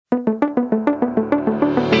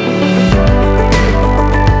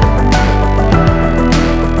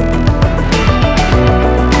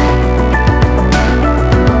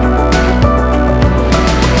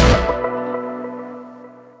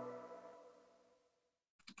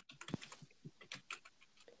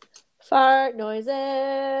Fart noises.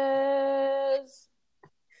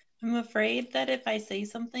 I'm afraid that if I say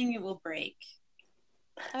something, it will break.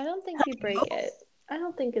 I don't think you break it. I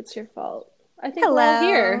don't think it's your fault. I think we're all Hello.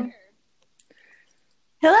 here.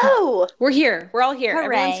 Hello. We're here. We're all here.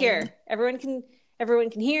 Hooray. Everyone's here. Everyone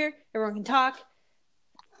can hear. Everyone can talk.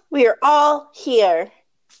 We are all here.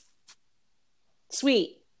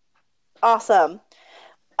 Sweet. Awesome.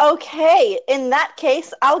 Okay, in that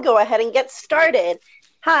case, I'll go ahead and get started.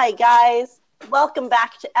 Hi, guys. Welcome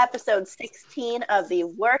back to episode 16 of the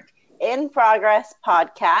Work in Progress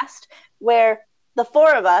podcast, where the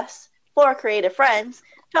four of us, four creative friends,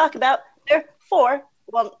 talk about their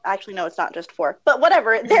actually, no, it's not just four, but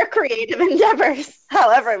whatever, their creative endeavors,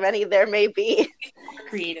 however many there may be.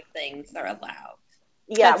 Creative things are allowed.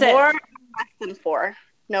 Yeah, That's it. more, less than four.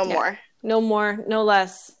 No more. No more, no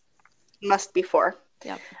less. Must be four.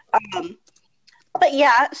 Yep. But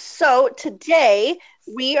yeah, so today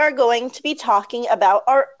we are going to be talking about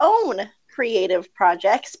our own creative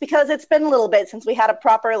projects because it's been a little bit since we had a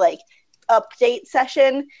proper update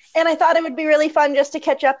session, and I thought it would be really fun just to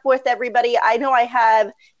catch up with everybody. I know I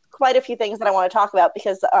have quite a few things that I want to talk about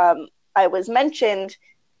because I was mentioned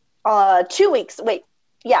 2 weeks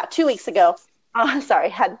ago. Sorry, I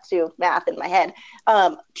had to do math in my head.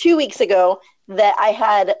 2 weeks ago that I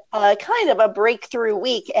had kind of a breakthrough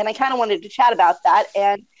week, and I kind of wanted to chat about that.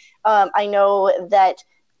 And I know that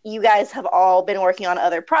you guys have all been working on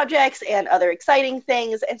other projects and other exciting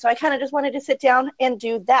things, and so I kind of just wanted to sit down and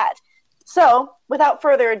do that. So, without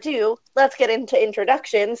further ado, let's get into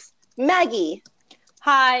introductions. Maggie.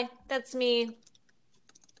 Hi, that's me.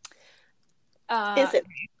 Is it?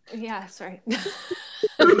 Yeah, sorry.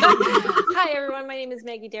 Hi, everyone. My name is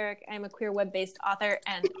Maggie Derrick. I'm a queer web-based author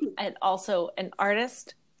and also an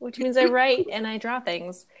artist, which means I write and I draw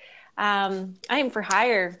things. I am for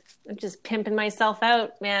hire. I'm just pimping myself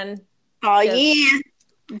out, man. Oh, yeah.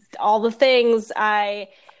 All the things. I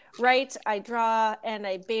write, I draw, and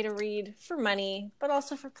I beta read for money, but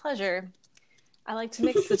also for pleasure. I like to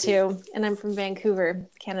mix the two, and I'm from Vancouver,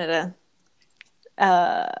 Canada.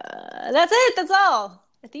 That's it. That's all.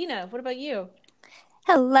 Athena, what about you?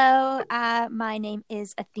 Hello. My name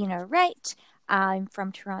is Athena Wright. I'm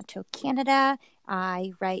from Toronto, Canada.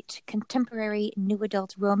 I write contemporary new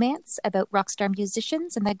adult romance about rock star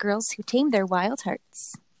musicians and the girls who tame their wild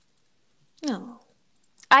hearts. Oh.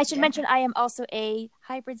 I should mention I am also a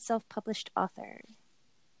hybrid self-published author.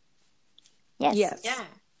 Yes. Yeah.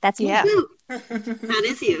 That's me. Yeah. That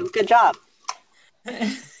is you. Good job.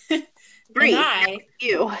 Bree,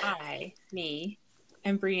 you. Me,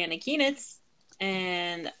 am Brianna Keenitz,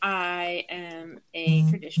 and I am a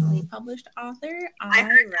traditionally published author. I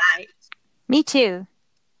write. Me too.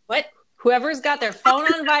 What? Whoever's got their phone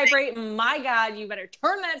on vibrate, my God, you better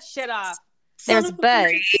turn that shit off. There's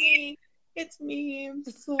buzz. It's me. I'm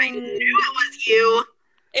I sorry. knew it was you.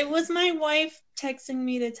 It was my wife texting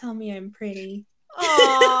me to tell me I'm pretty.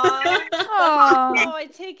 Aww. Oh, I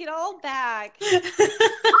take it all back.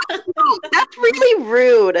 Oh, that's really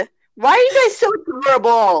rude. Why are you guys so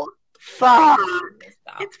adorable? Fuck.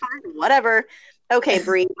 Stop. It's fine. Whatever. Okay,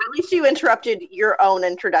 Bree. At least you interrupted your own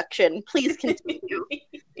introduction. Please continue.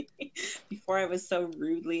 Before I was so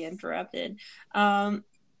rudely interrupted.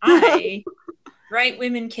 I write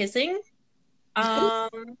women kissing.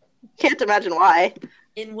 Can't imagine why.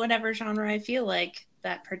 In whatever genre I feel like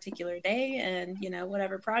that particular day, and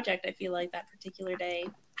whatever project I feel like that particular day.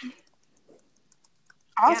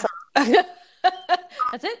 Awesome.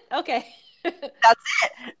 That's it? Okay. That's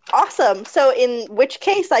it. Awesome. So in which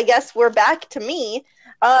case, I guess we're back to me.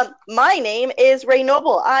 My name is Ray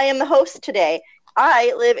Noble. I am the host today.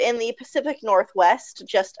 I live in the Pacific Northwest,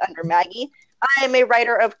 just under Maggie. I am a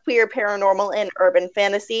writer of queer, paranormal, and urban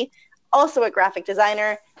fantasy, also a graphic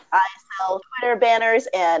designer. I sell Twitter banners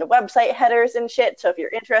and website headers and shit, so if you're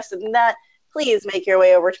interested in that, please make your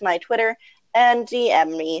way over to my Twitter and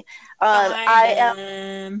DM me. I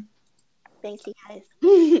am... Thank you, guys.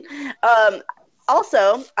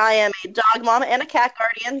 Also, I am a dog mom and a cat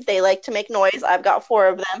guardian. They like to make noise. I've got 4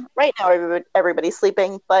 of them. Right now, everybody's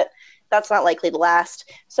sleeping, but that's not likely to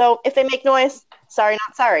last. So if they make noise, sorry,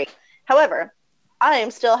 not sorry. However, I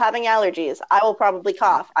am still having allergies. I will probably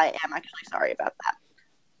cough. I am actually sorry about that.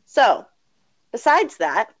 So, besides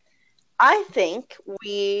that, I think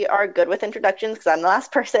we are good with introductions because I'm the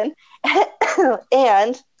last person.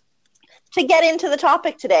 And to get into the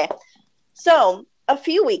topic today. So, a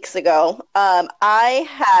few weeks ago, I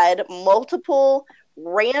had multiple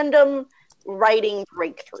random writing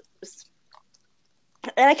breakthroughs.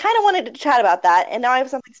 And I kind of wanted to chat about that, and now I have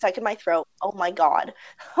something stuck in my throat. Oh my god.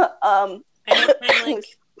 I know my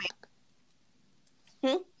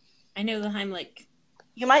Hmm? I know the Heimlich.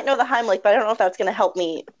 You might know the Heimlich, but I don't know if that's going to help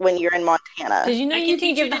me when you're in Montana. Did you know I you can can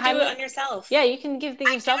teach you give the to do it Heimlich? on yourself. Yeah, you can give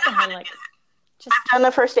yourself the Heimlich. Just I've done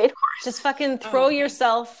the first aid course. Just fucking throw okay.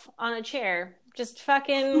 yourself on a chair. Just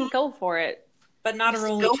fucking go for it. But not a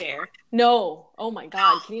rolly Go- chair. No. Oh my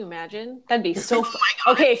God. Can you imagine? That'd be so fun.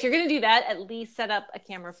 Okay, if you're going to do that, at least set up a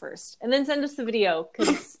camera first. And then send us the video,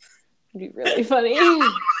 because it'd be really funny.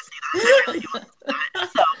 So please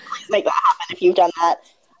make that happen if you've done that.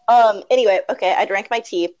 Anyway, okay, I drank my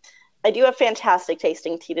tea. I do have fantastic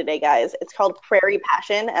tasting tea today, guys. It's called Prairie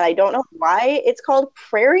Passion, and I don't know why it's called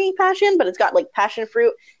Prairie Passion, but it's got like passion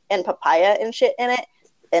fruit and papaya and shit in it,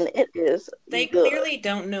 and it is They good. clearly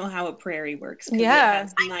don't know how a prairie works. 'Cause Yeah. it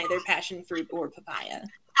has neither passion fruit or papaya.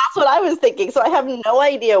 That's what I was thinking. So I have no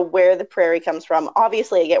idea where the prairie comes from.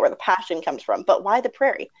 Obviously, I get where the passion comes from, but why the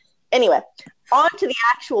prairie? Anyway, on to the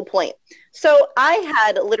actual point. So I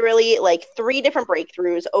had literally like 3 different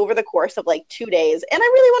breakthroughs over the course of like 2 days, and I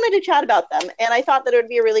really wanted to chat about them. And I thought that it would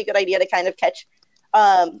be a really good idea to kind of catch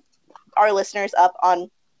our listeners up on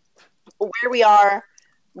where we are,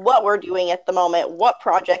 what we're doing at the moment, what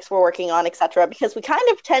projects we're working on, etc. Because we kind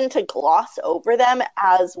of tend to gloss over them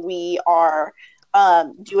as we are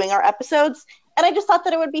doing our episodes. And I just thought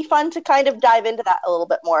that it would be fun to kind of dive into that a little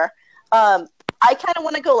bit more. I kind of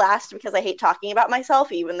want to go last because I hate talking about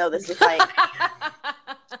myself, even though this is my...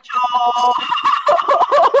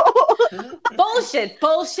 Bullshit.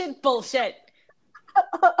 I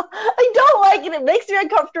don't like it. It makes me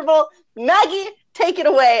uncomfortable. Maggie, take it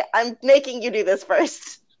away. I'm making you do this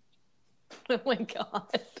first. Oh my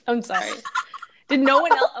God. I'm sorry. Did no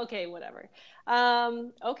one else? Okay, whatever.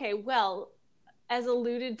 Okay, well, as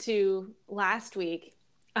alluded to last week,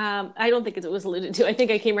 I don't think it was alluded to. I think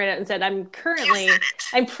I came right out and said I'm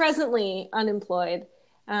presently unemployed.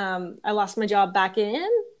 I lost my job back in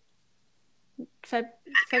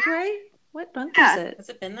February. What month is it? Has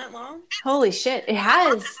it been that long? Holy shit, it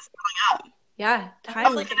has. Yeah,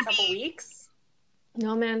 time. Like a couple weeks.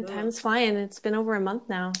 No, man, time's flying. It's been over a month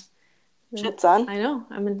now. Shit, son. I know.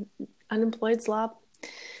 I'm an unemployed slob,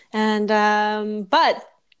 and but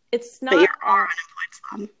it's not. But you're our unemployed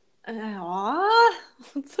slob. Aw,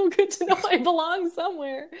 it's so good to know I belong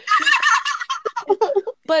somewhere.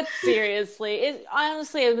 But seriously,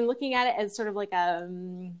 honestly, I've been looking at it as sort of like a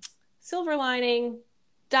silver lining,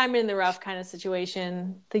 diamond in the rough kind of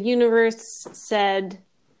situation. The universe said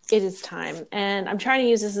it is time, and I'm trying to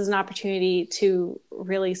use this as an opportunity to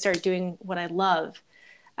really start doing what I love,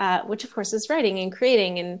 which of course is writing and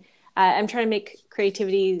creating, and I'm trying to make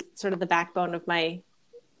creativity sort of the backbone of my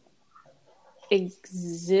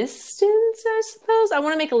existence, I suppose. I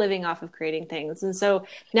want to make a living off of creating things, and so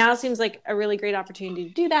now seems like a really great opportunity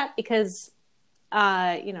to do that because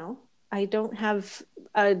I don't have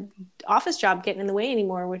an office job getting in the way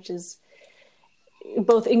anymore, which is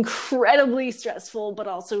both incredibly stressful but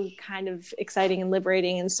also kind of exciting and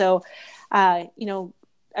liberating. And so I've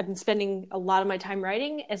been spending a lot of my time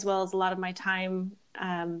writing as well as a lot of my time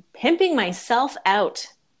pimping myself out,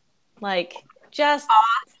 like just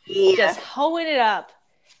hoeing it up.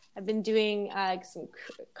 I've been doing some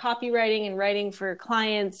copywriting and writing for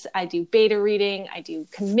clients. I do beta reading. I do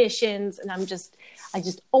commissions, and I just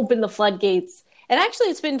open the floodgates. And actually,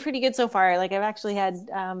 it's been pretty good so far. Like I've actually had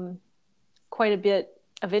quite a bit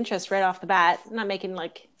of interest right off the bat. I'm not making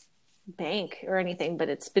like bank or anything, but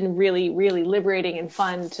it's been really, really liberating and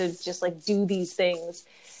fun to just like do these things.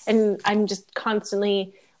 And I'm just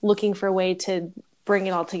constantly looking for a way to bring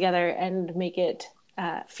it all together and make it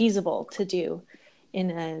feasible to do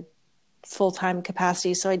in a full-time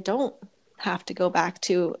capacity, so I don't have to go back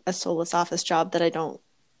to a soulless office job that I don't.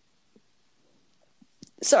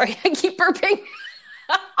 Sorry, I keep burping.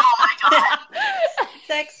 Oh my God.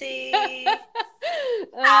 Sexy.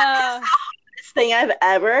 Best thing I've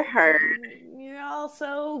ever heard. You're all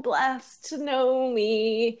so blessed to know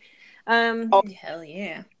me. Hell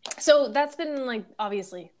yeah. So that's been like,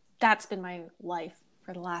 obviously, that's been my life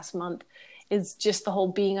for the last month, is just the whole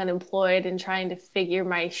being unemployed and trying to figure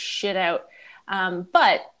my shit out.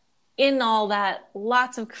 But in all that,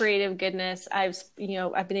 lots of creative goodness. I've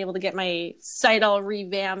been able to get my site all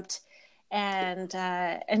revamped and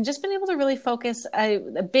just been able to really focus. A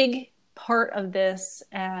big part of this,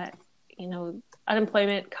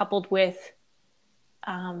 unemployment coupled with,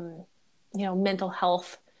 mental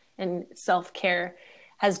health and self-care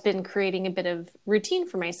has been creating a bit of routine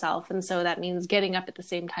for myself. And so that means getting up at the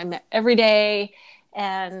same time every day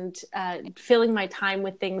and filling my time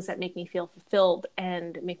with things that make me feel fulfilled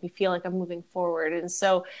and make me feel like I'm moving forward. And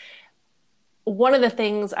so one of the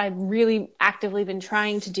things I've really actively been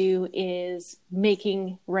trying to do is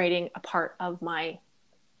making writing a part of my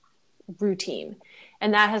routine.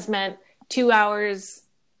 And that has meant 2 hours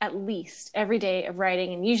at least every day of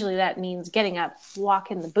writing. And usually that means getting up,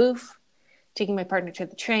 walking the booth, taking my partner to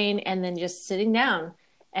the train, and then just sitting down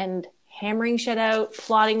and hammering shit out,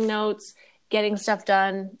 plotting notes, getting stuff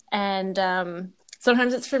done. And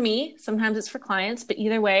sometimes it's for me, sometimes it's for clients, but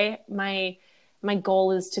either way, my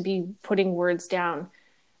goal is to be putting words down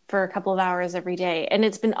for a couple of hours every day. And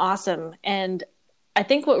it's been awesome. And I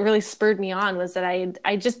think what really spurred me on was that I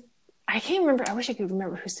can't remember. I wish I could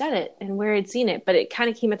remember who said it and where I'd seen it, but it kind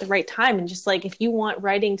of came at the right time. And just like, if you want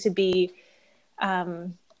writing to be,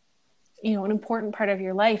 an important part of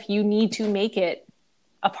your life, you need to make it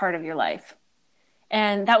a part of your life.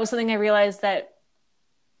 And that was something I realized that,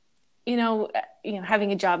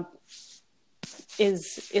 having a job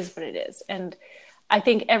is what it is. And I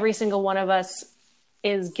think every single one of us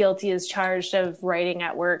is guilty as charged of writing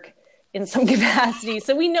at work in some capacity.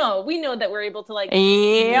 So we know that we're able to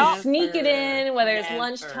sneak it in, whether it's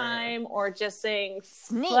lunchtime or just saying,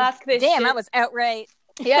 fuck this shit. That was outright.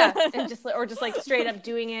 Yeah. And just straight up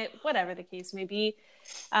doing it, whatever the case may be.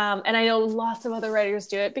 And I know lots of other writers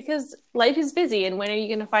do it because life is busy. And when are you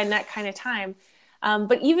going to find that kind of time?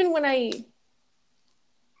 But even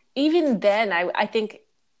then, I think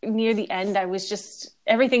near the end,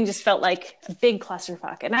 everything just felt like a big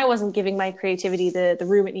clusterfuck, and I wasn't giving my creativity the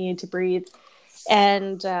room it needed to breathe.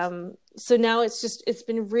 And so now it's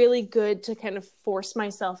been really good to kind of force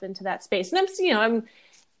myself into that space. And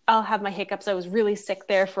I'll have my hiccups. I was really sick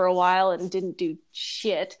there for a while and didn't do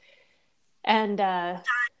shit. And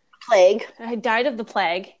plague. I died of the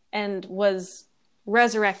plague and was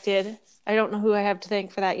resurrected. I don't know who I have to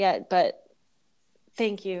thank for that yet, but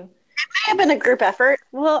thank you. It may have been a group effort.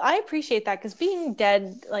 Well, I appreciate that because being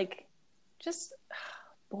dead, just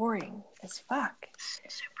boring as fuck.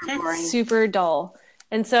 Super boring. Super dull.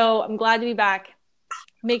 And so I'm glad to be back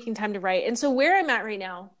making time to write. And so where I'm at right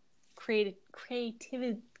now, creatively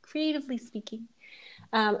speaking,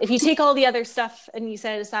 if you take all the other stuff and you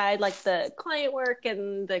set it aside, like the client work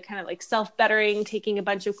and the kind of self-bettering, taking a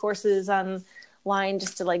bunch of courses online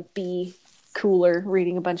just to be cooler,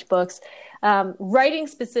 reading a bunch of books, writing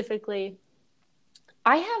specifically,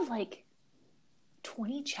 I have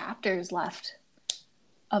 20 chapters left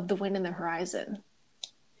of The Wind in the Horizon.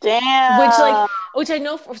 Damn. Which I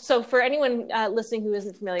know. So for anyone listening who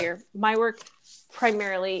isn't familiar, my work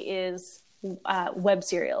primarily is web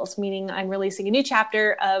serials, meaning I'm releasing a new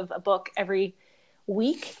chapter of a book every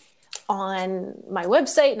week on my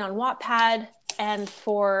website and on Wattpad. And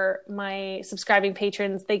for my subscribing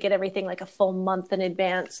patrons, they get everything a full month in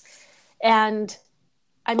advance. And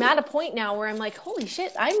I'm at a point now where I'm like, holy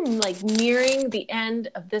shit, I'm nearing the end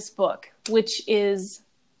of this book, which is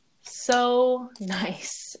so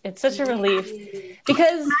nice. It's such a relief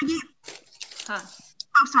because,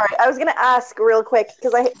 I'm sorry. I was going to ask real quick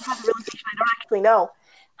because I have a realization I don't actually know.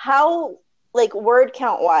 How, word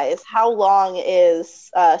count wise, how long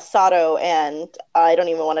is Sato and I don't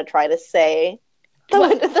even want to try to say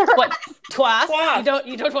what? Twath?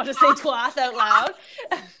 You don't want to say Twath out loud?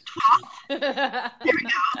 There we go.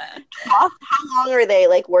 Twath, how long are they,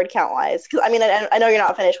 word count wise? Because I know you're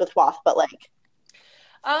not finished with Twath, but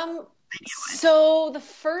so the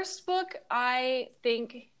first book, I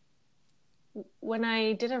think when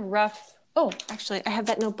I did a rough, actually I have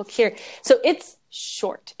that notebook here. So it's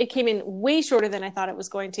short. It came in way shorter than I thought it was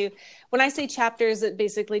going to. When I say chapters, it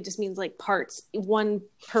basically just means parts, one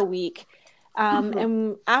per week.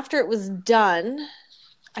 And after it was done,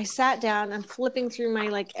 I sat down. I'm flipping through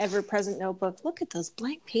my ever-present notebook. Look at those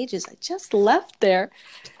blank pages I just left there.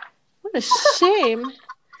 What a shame.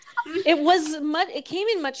 It came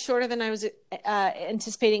in much shorter than I was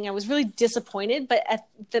anticipating. I was really disappointed, but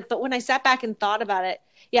when I sat back and thought about it,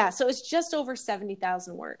 so it's just over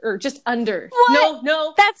 70,000 words, or just under. What?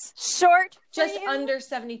 No, that's short. Just under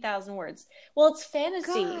 70,000 words. Well, it's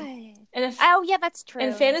fantasy, God. And that's true.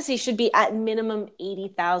 And fantasy should be at minimum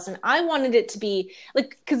 80,000. I wanted it to be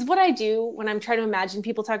because what I do when I'm trying to imagine,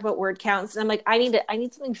 people talk about word counts, and I'm like, I need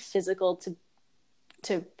something physical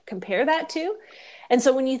to compare that to. And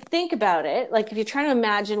so when you think about it, if you're trying to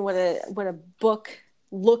imagine what a book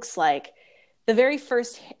looks like, the very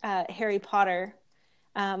first Harry Potter,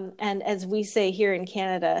 and as we say here in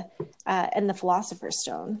Canada, and the Philosopher's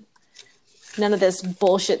Stone, none of this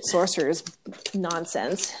bullshit sorcerer's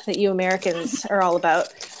nonsense that you Americans are all about.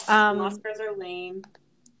 Philosophers are lame.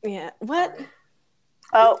 Yeah. What?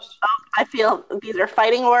 Oh, I feel these are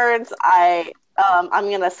fighting words. I'm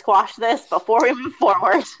going to squash this before we move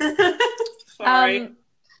forward. Sorry.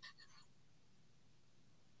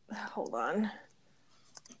 Hold on.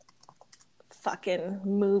 Fucking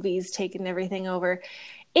movies taking everything over.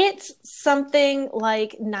 It's something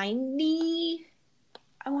like 90,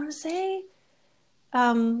 I want to say.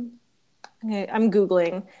 Okay, I'm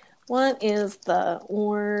Googling. What is the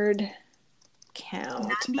word count?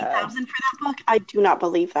 90,000 for that book? I do not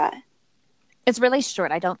believe that. It's really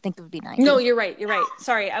short. I don't think it would be 90. No, you're right. You're right.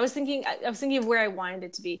 Sorry, I was thinking of where I wanted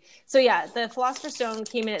it to be. So yeah, the Philosopher's Stone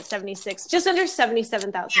came in at 76, just under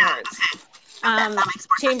 77,000 words.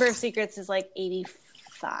 Chamber of Secrets is like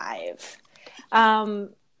 85.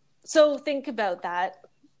 So think about that.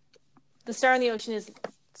 The Star in the Ocean is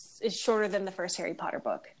shorter than the first Harry Potter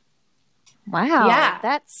book. Wow. Yeah.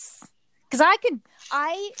 That's because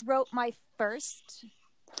I wrote my first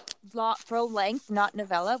full length, not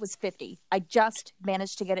novella, was 50. I just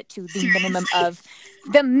managed to get it to the minimum of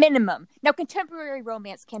the minimum. Now, contemporary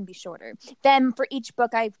romance can be shorter. Then for each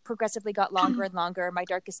book, I've progressively got longer and longer. My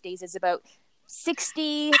Darkest Days is about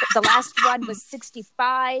 60. The last one was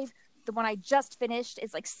 65. The one I just finished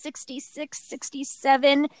is like 66,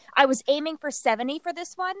 67. I was aiming for 70 for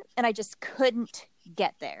this one, and I just couldn't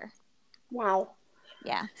get there. Wow.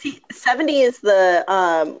 Yeah. See, 70 is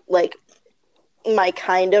the like my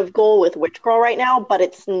kind of goal with Witch Girl right now, but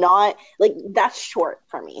it's not like that's short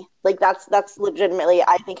for me. Like that's legitimately,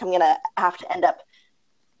 I think I'm gonna have to end up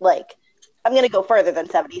like I'm gonna go further than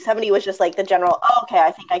 70. 70 was just like the general, okay,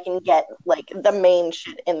 I think I can get like the main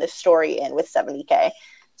shit in this story in with 70K.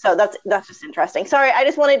 So that's just interesting. Sorry, I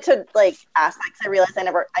just wanted to like ask that because I realized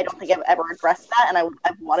I don't think I've ever addressed that, and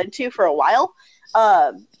I've wanted to for a while.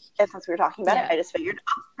 And since we were talking about it, I just figured,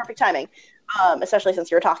 perfect timing. Especially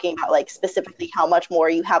since you were talking about like specifically how much more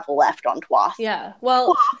you have left on TWAS. Yeah.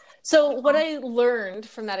 Well, so what I learned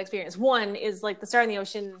from that experience, one is like the Star in the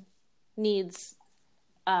Ocean needs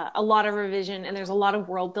a lot of revision, and there's a lot of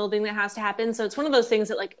world building that has to happen. So it's one of those things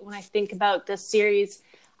that like when I think about this series,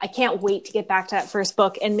 I can't wait to get back to that first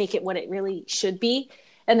book and make it what it really should be.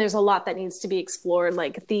 And there's a lot that needs to be explored.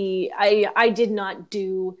 Like I did not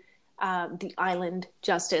do the island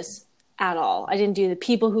justice at all. I didn't do the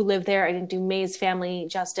people who live there. I didn't do May's family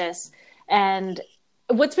justice. And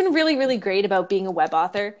what's been really, really great about being a web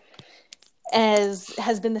author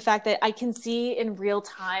has been the fact that I can see in real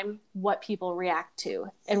time what people react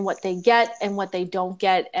to and what they get and what they don't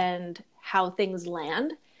get and how things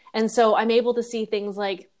land. And so I'm able to see things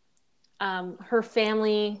like her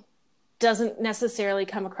family doesn't necessarily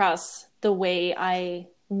come across the way I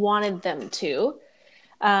wanted them to.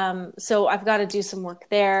 So I've got to do some work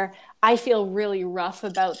there. I feel really rough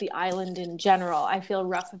about the island in general. I feel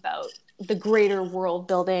rough about the greater world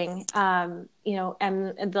building, and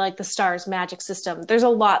like the stars magic system. There's a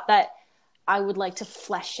lot that I would like to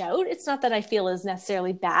flesh out. It's not that I feel is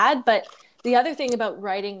necessarily bad, but the other thing about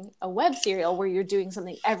writing a web serial where you're doing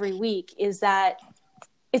something every week is that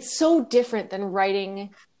it's so different than writing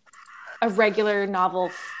a regular novel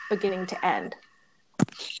beginning to end.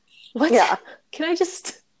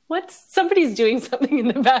 Somebody's doing something in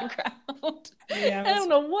the background. Yeah, I don't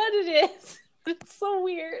know what it is. It's so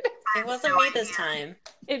weird. It wasn't me this time.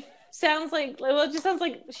 It sounds like, it just sounds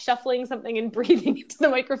like shuffling something and breathing into the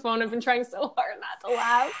microphone. I've been trying so hard not to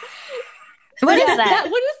laugh. What is that?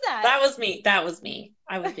 What is that? That was me. I was me.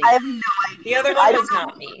 I have no idea. The other one was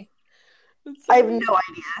not me. I have no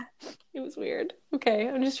idea. It was weird. Okay,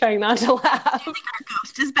 I'm just trying not to laugh. Our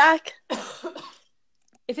ghost is back.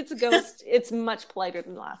 If it's a ghost, it's much politer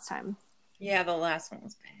than the last time. Yeah, the last one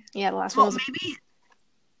was bad. Yeah, the last one was...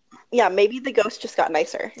 Maybe the ghost just got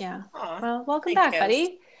nicer. Yeah. Aw, well, welcome thanks, back, Ghost.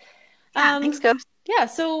 buddy. Thanks, ghost. Yeah,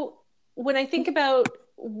 so when I think about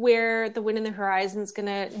where The Wind in the Horizon is going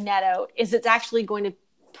to net out, is it's actually going to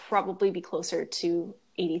probably be closer to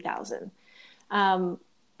 80,000.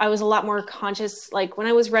 I was a lot more conscious, like when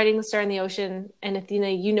I was writing The Star in the Ocean, and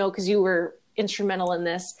Athena, because you were instrumental in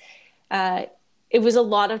this, it was a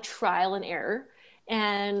lot of trial and error.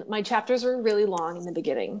 And my chapters were really long in the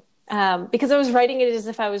beginning because I was writing it as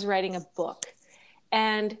if I was writing a book.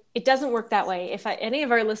 And it doesn't work that way. If any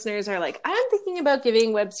of our listeners are like, I'm thinking about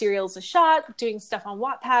giving web serials a shot, doing stuff on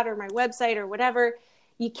Wattpad or my website or whatever,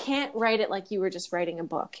 you can't write it like you were just writing a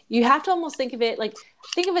book. You have to almost think of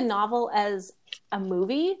a novel as a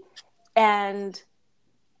movie and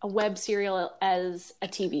a web serial as a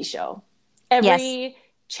TV show. Every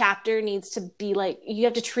chapter needs to be like, you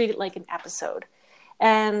have to treat it like an episode.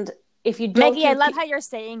 And if you don't... Maggie, I love how you're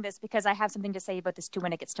saying this because I have something to say about this too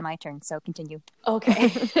when it gets to my turn. So continue.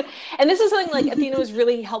 Okay. And this is something like Athena was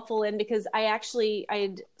really helpful in because I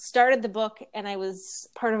had started the book and I was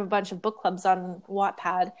part of a bunch of book clubs on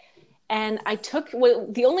Wattpad. And I took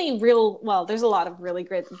there's a lot of really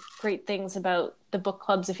great things about the book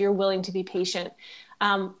clubs if you're willing to be patient.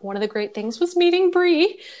 One of the great things was meeting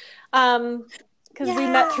Bree. because we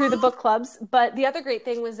met through the book clubs. But the other great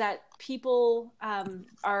thing was that people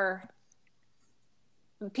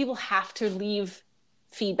have to leave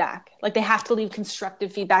feedback. Like, they have to leave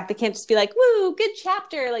constructive feedback. They can't just be like, woo, good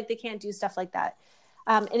chapter. Like, they can't do stuff like that.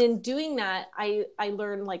 And in doing that, I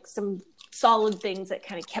learned like some solid things that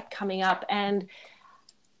kind of kept coming up. And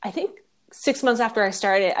I think 6 months after I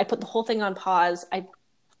started, I put the whole thing on pause. I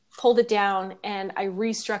pulled it down and I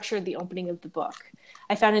restructured the opening of the book.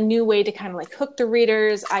 I found a new way to kind of like hook the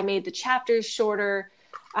readers. I made the chapters shorter,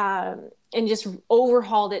 and just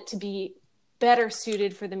overhauled it to be better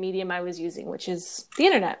suited for the medium I was using, which is the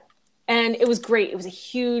internet. And it was great. It was a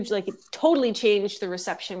huge, like, it totally changed the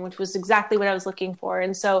reception, which was exactly what I was looking for.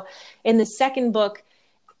 And so in the second book,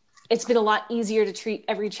 it's been a lot easier to treat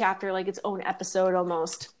every chapter like its own episode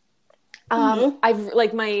almost. I've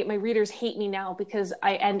like my readers hate me now because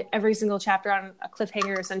I end every single chapter on a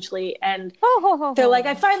cliffhanger essentially. And they're like,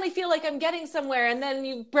 I finally feel like I'm getting somewhere. And then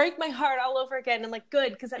you break my heart all over again. I'm like,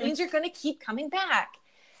 good, because that means you're going to keep coming back.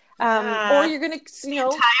 Or you're going to, you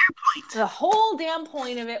know, the whole damn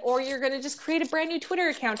point of it, or you're going to just create a brand new Twitter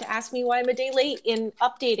account to ask me why I'm a day late in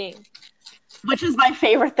updating. Which is my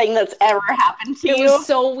favorite thing that's ever happened to you. It was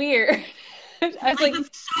so weird. I was like,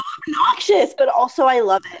 it's so obnoxious, but also I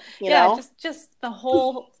love it. You know? just the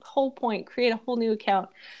whole point. Create a whole new account.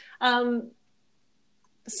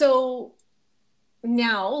 So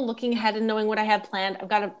now, looking ahead and knowing what I have planned, I've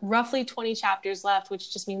got roughly 20 chapters left,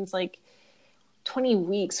 which just means like 20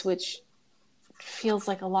 weeks, which feels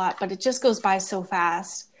like a lot, but it just goes by so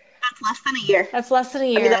fast. That's less than a year. That's less than a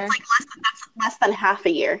year. I mean, that's less than half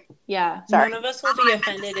a year. Yeah. Sorry. None of us will be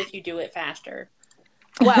offended if you do it faster.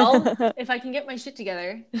 Well, if I can get my shit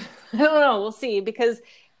together, I don't know. We'll see, because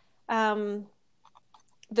the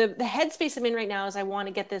headspace I'm in right now is I want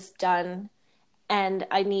to get this done, and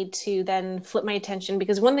I need to then flip my attention,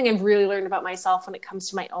 because one thing I've really learned about myself when it comes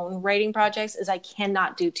to my own writing projects is I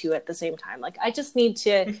cannot do two at the same time. Like, I just need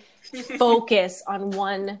to focus on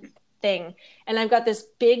one thing. And I've got this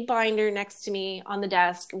big binder next to me on the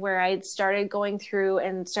desk where I started going through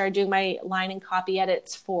and started doing my line and copy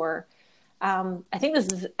edits for I think this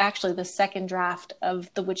is actually the second draft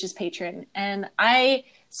of The Witch's Patron. And I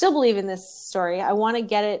still believe in this story. I want to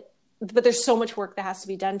get it, but there's so much work that has to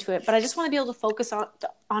be done to it. But I just want to be able to focus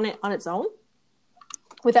on it on its own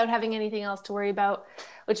without having anything else to worry about,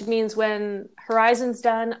 which means when Horizon's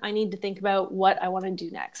done, I need to think about what I want to do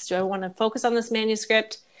next. Do I want to focus on this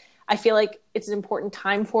manuscript? I feel like it's an important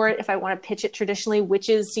time for it. If I want to pitch it traditionally,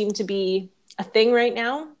 witches seem to be a thing right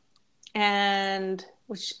now. And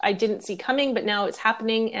which I didn't see coming, but now it's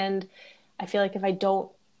happening. And I feel like if I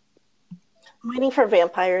don't... I'm waiting for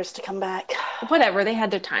vampires to come back. Whatever, they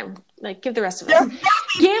had their time. Like, give the rest of us...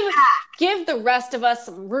 Give the rest of us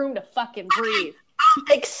some room to fucking breathe.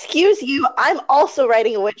 Excuse you, I'm also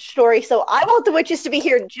writing a witch story, so I want the witches to be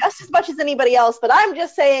here just as much as anybody else, but I'm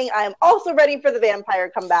just saying I'm also ready for the vampire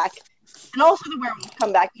comeback. And also the werewolf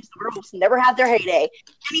comeback, because the werewolves never had their heyday.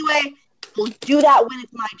 Anyway... We'll do that when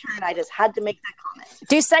it's my turn. I just had to make that comment.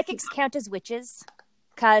 Do psychics count as witches?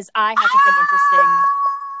 Because I have something interesting.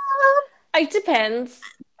 It depends.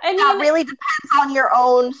 I mean, that really depends on your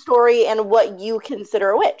own story and what you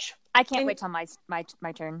consider a witch. I can't wait till my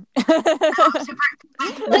turn. The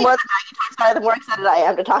more that Maggie talks about it, the more excited I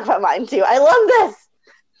am to talk about mine too. I love this.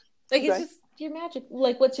 Like, it's just your magic.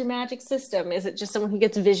 Like, what's your magic system? Is it just someone who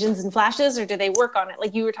gets visions and flashes, or do they work on it?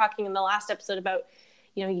 Like you were talking in the last episode about,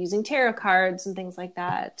 you know, using tarot cards and things like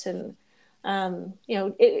that. And, you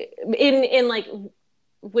know, in like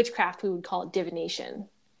witchcraft, we would call it divination.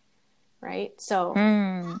 Right. So,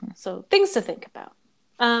 so things to think about.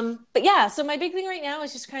 But yeah, so my big thing right now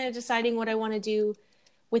is just kind of deciding what I want to do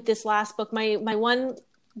with this last book. The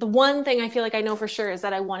one thing I feel like I know for sure is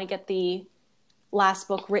that I want to get the last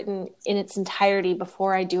book written in its entirety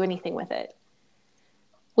before I do anything with it,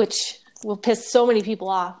 which will piss so many people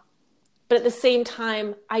off. But at the same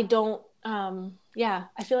time, I don't,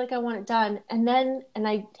 I feel like I want it done. And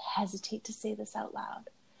I hesitate to say this out loud.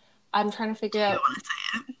 I'm trying to figure out. Want to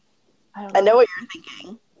say it. I know what you're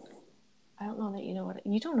thinking. I don't know that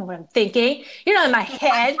you don't know what I'm thinking. You're not in my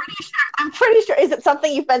head. I'm pretty sure. Is it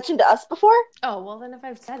something you've mentioned to us before? Oh, well, then if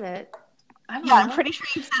I've said it, I don't know. I'm pretty sure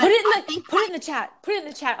you've said it. Put it in the chat. Put it in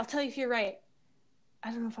the chat. I'll tell you if you're right. I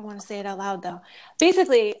don't know if I want to say it out loud, though.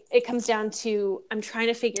 Basically, it comes down to I'm trying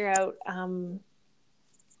to figure out...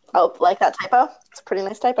 like that typo? It's a pretty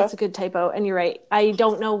nice typo. That's a good typo, and you're right. I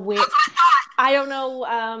don't know which... I don't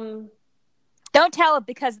know... Don't tell it,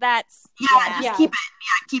 because that's... Just keep it.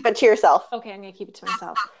 Yeah, keep it to yourself. Okay, I'm going to keep it to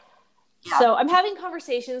myself. Yeah. So I'm having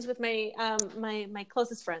conversations with my my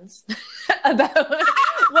closest friends about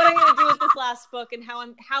what I'm going to do with this last book and how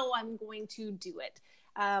I'm going to do it.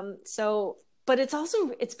 But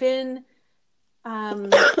it's been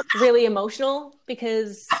really emotional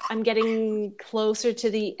because I'm getting closer to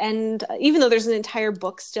the end, even though there's an entire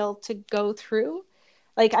book still to go through.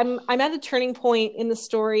 Like I'm at a turning point in the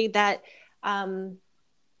story that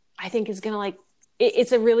I think is going to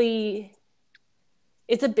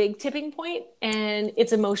it's a big tipping point, and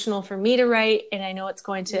it's emotional for me to write, and I know it's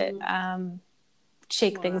going to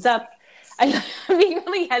shake things up. I'm being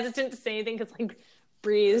really hesitant to say anything because like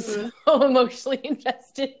Bree is so emotionally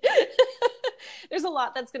invested. There's a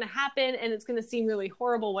lot that's going to happen, and it's going to seem really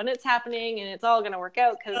horrible when it's happening, and it's all going to work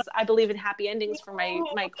out because I believe in happy endings for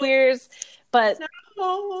my queers. But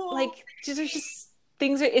like, there's just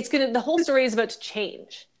the whole story is about to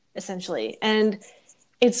change essentially, and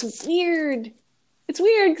it's weird. It's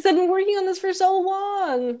weird because I've been working on this for so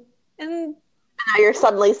long, and now you're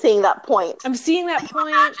suddenly seeing that point. I'm seeing that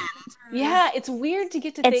point. Yeah, it's weird to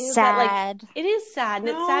get to things that like it is sad, and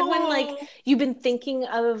it's sad when like you've been thinking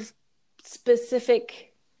of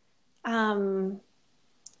specific, when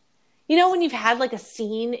you've had like a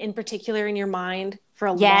scene in particular in your mind for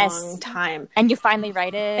a long time, and you finally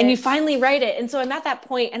write it, and so I'm at that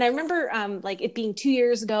point, and I remember like it being 2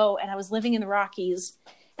 years ago, and I was living in the Rockies.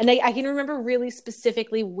 And I can remember really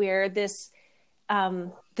specifically where this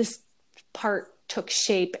part took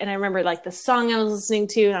shape. And I remember like the song I was listening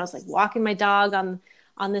to, and I was like walking my dog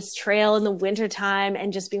on this trail in the wintertime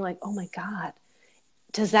and just being like, oh my God,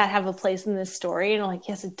 does that have a place in this story? And I'm like,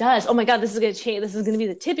 yes, it does. Oh my God, this is going to change. This is going to be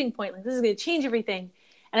the tipping point. Like this is going to change everything.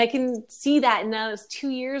 And I can see that. And now it's 2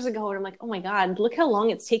 years ago. And I'm like, oh my God, look how long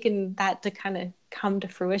it's taken that to kind of come to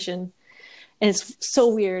fruition. And it's so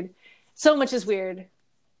weird. So much is weird.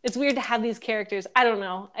 It's weird to have these characters. I don't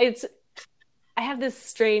know. I have this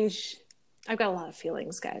strange. I've got a lot of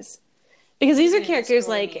feelings, guys, because these are characters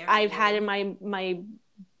like I've had in my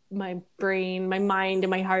brain, my mind, and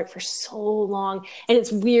my heart for so long, and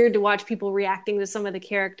it's weird to watch people reacting to some of the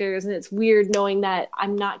characters, and it's weird knowing that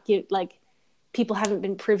I'm not people haven't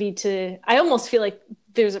been privy to. I almost feel like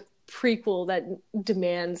there's a prequel that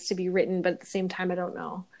demands to be written, but at the same time, I don't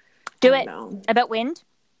know. About Wind.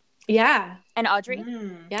 Yeah. And Audrey?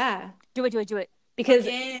 Yeah. Do it. Because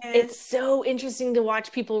it's so interesting to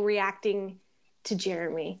watch people reacting to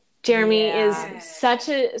Jeremy. Jeremy is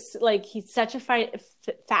he's such a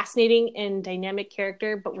fascinating and dynamic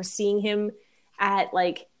character, but we're seeing him at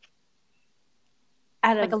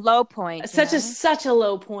a low point. Such a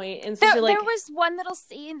low point. And there was one little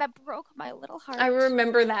scene that broke my little heart. I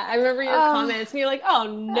remember that. I remember your comments, and you're like, oh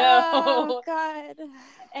no. Oh God.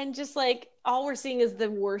 And just like all we're seeing is the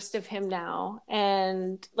worst of him now.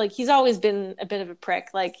 And like he's always been a bit of a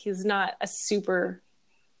prick. Like he's not a super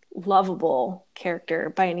lovable character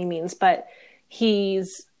by any means, but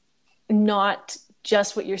he's not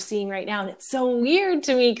just what you're seeing right now. And it's so weird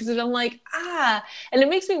to me because I'm like, and it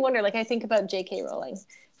makes me wonder, like I think about J.K. Rowling,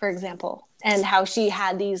 for example, and how she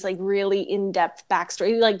had these like really in-depth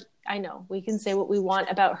backstory. Like I know we can say what we want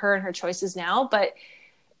about her and her choices now, but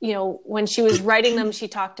when she was writing them, she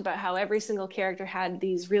talked about how every single character had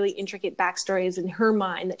these really intricate backstories in her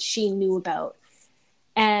mind that she knew about.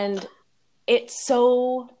 And it's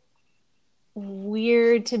so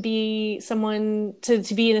weird to be someone to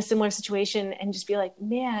be in a similar situation and just be like,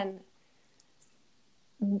 man,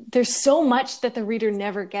 there's so much that the reader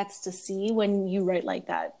never gets to see when you write like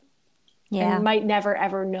that. Yeah. And might never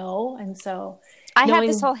ever know. And so I have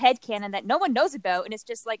this whole headcanon that no one knows about, and it's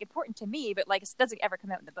just like important to me, but like it doesn't ever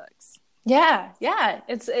come out in the books. Yeah.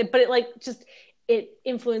 But it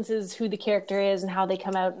influences who the character is and how they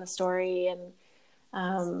come out in the story.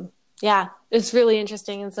 And it's really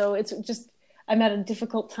interesting. And so it's just, I'm at a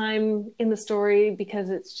difficult time in the story because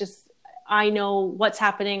it's just, I know what's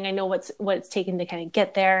happening. I know what it's taken to kind of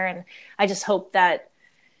get there. And I just hope that,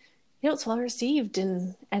 it's well received.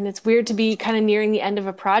 And it's weird to be kind of nearing the end of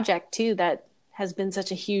a project too, that has been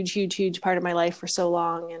such a huge, huge, huge part of my life for so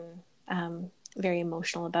long, and very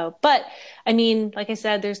emotional about. But I mean, like I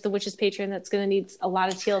said, there's the Witch's Patron that's going to need a lot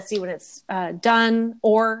of TLC when it's done.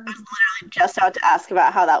 Or I was literally just about to ask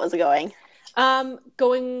about how that was going.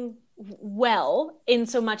 Going well, in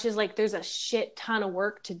so much as like there's a shit ton of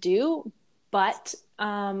work to do, but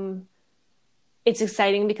it's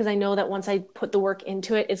exciting because I know that once I put the work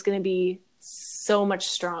into it, it's going to be so much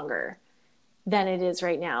stronger than it is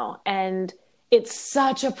right now. And it's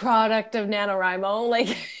such a product of NaNoWriMo.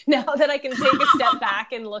 Like now that I can take a step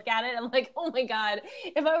back and look at it, I'm like, oh my God,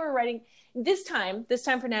 if I were writing this time for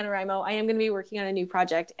NaNoWriMo, I am going to be working on a new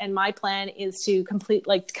project. And my plan is to come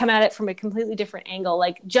at it from a completely different angle,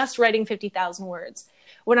 like just writing 50,000 words.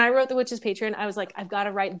 When I wrote The Witch's Patron, I was like, I've got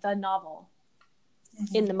to write the novel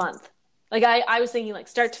in the month. Like I was thinking like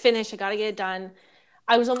start to finish, I got to get it done.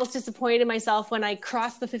 I was almost disappointed in myself when I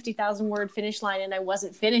crossed the 50,000 word finish line and I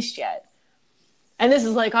wasn't finished yet. And this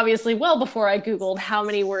is like obviously well before I Googled how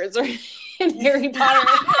many words are in Harry Potter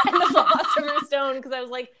and the Philosopher's Stone, because I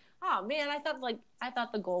was like, oh man, I thought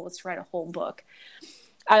the goal was to write a whole book.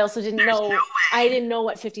 I also didn't know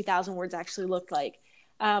what 50,000 words actually looked like.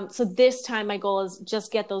 So this time my goal is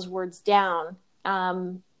just get those words down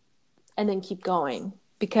and then keep going,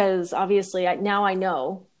 because obviously now I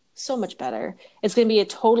know so much better. It's going to be a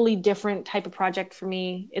totally different type of project for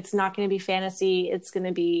me. It's not going to be fantasy. It's going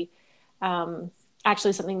to be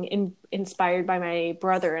actually something inspired by my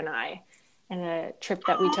brother and I, and a trip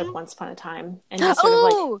that we took once upon a time. And just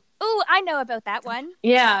sort of I know about that one.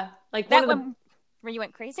 Yeah, like that one where you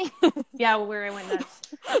went crazy. Yeah, where I went nuts.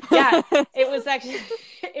 Yeah, this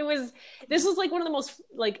was like one of the most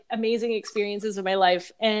like amazing experiences of my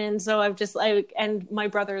life. And so and my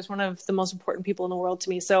brother is one of the most important people in the world to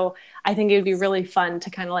me. So I think it would be really fun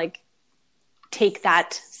to kind of like take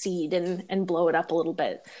that seed and blow it up a little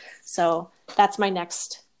bit. So that's my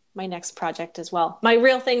next project as well. My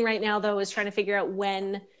real thing right now though is trying to figure out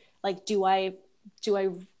when, like, do I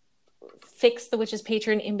fix The Witch's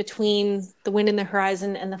Patron in between The Wind in the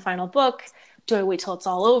Horizon and the final book? Do I wait till it's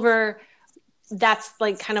all over? That's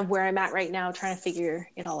like kind of where I'm at right now, trying to figure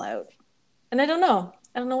it all out. And I don't know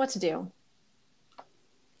what to do.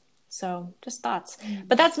 So just thoughts.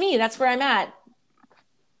 But that's me. That's where I'm at.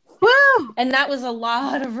 Woo! And that was a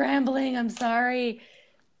lot of rambling. I'm sorry.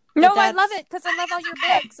 No, I love it because I love all your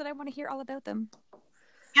books and I want to hear all about them.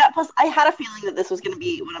 Yeah, plus I had a feeling that this was going to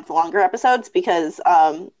be one of the longer episodes because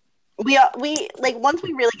we like once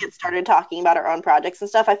we really get started talking about our own projects and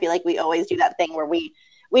stuff, I feel like we always do that thing where we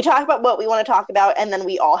talk about what we want to talk about, and then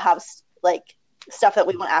we all have like stuff that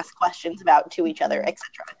we want to ask questions about to each other,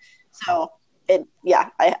 etc. So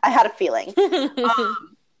I had a feeling.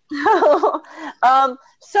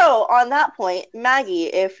 So on that point, Maggie,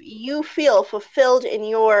 if you feel fulfilled in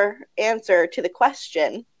your answer to the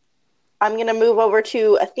question, I'm going to move over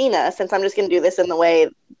to Athena, since I'm just going to do this in the way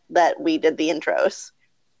that we did the intros.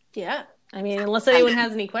 Yeah. I mean, unless anyone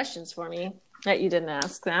has any questions for me that you didn't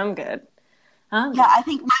ask, I'm good. Yeah, I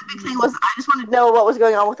think my big thing was I just wanted to know what was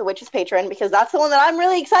going on with The Witch's Patron, because that's the one that I'm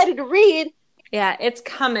really excited to read. Yeah, it's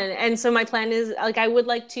coming. And so my plan is, like, I would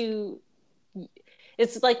like to...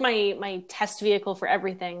 It's like my test vehicle for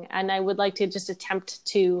everything. And I would like to just attempt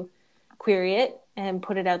to query it and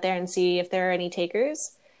put it out there and see if there are any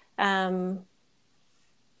takers. And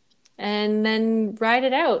then ride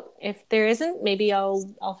it out. If there isn't, maybe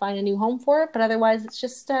I'll find a new home for it. But otherwise, it's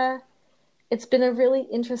just it's been a really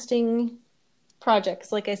interesting project.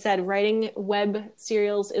 'Cause like I said, writing web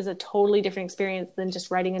serials is a totally different experience than just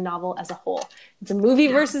writing a novel as a whole. It's a movie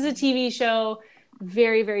versus a TV show.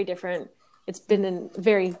 Very, very different. It's been a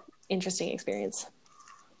very interesting experience.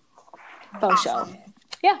 Faux show.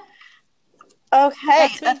 Yeah. Okay,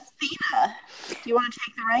 Athena, do you want to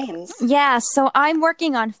take the reins? Yeah, so I'm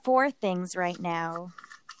working on 4 things right now,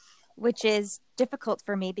 which is difficult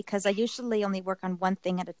for me because I usually only work on one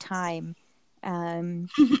thing at a time.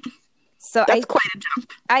 So that's quite a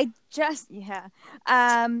jump.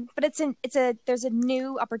 But there's a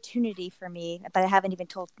new opportunity for me that I haven't even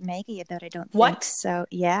told Maggie about. I don't What? think so.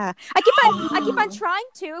 Yeah, I keep on trying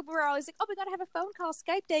to. But we're always like, oh, we gotta have a phone call,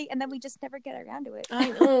 Skype date, and then we just never get around to it.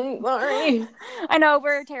 I know, sorry. I know,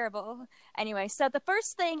 we're terrible. Anyway, so the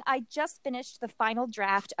first thing, I just finished the final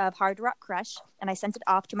draft of Hard Rock Crush, and I sent it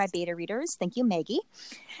off to my beta readers. Thank you, Maggie.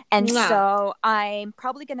 And so I'm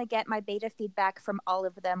probably going to get my beta feedback from all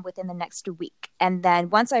of them within the next week. And then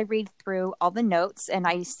once I read through all the notes and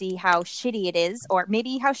I see how shitty it is, or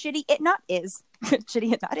maybe how shitty it not is.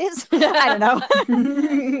 Shitty it not is? I don't know.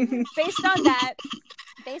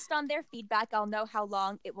 Based on their feedback, I'll know how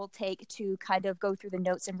long it will take to kind of go through the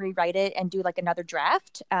notes and rewrite it and do like another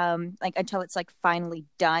draft, like until it's like finally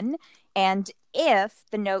done. And if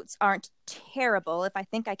the notes aren't terrible, if I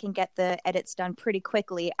think I can get the edits done pretty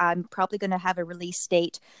quickly, I'm probably going to have a release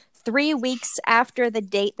date 3 weeks after the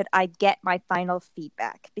date that I get my final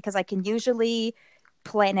feedback, because I can usually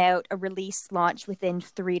plan out a release launch within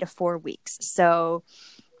 3 to 4 weeks. So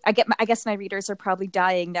I guess my readers are probably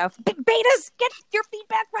dying now. Betas, get your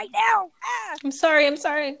feedback right now. I'm sorry.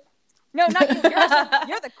 No, not you.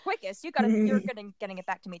 You're the quickest. You're getting it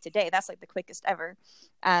back to me today. That's like the quickest ever.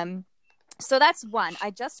 So that's one. I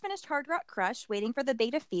just finished Hard Rock Crush, waiting for the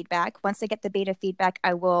beta feedback. Once I get the beta feedback,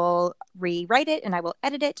 I will rewrite it and I will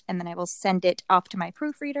edit it, and then I will send it off to my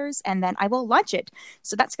proofreaders, and then I will launch it.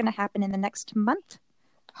 So that's going to happen in the next month,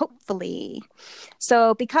 hopefully.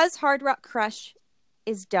 So because Hard Rock Crush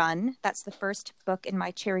is done, that's the first book in my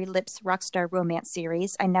Cherry Lips Rockstar Romance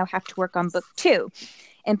series, I now have to work on book 2.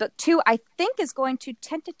 And book 2, I think, is going to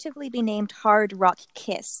tentatively be named Hard Rock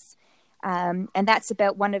Kiss. And that's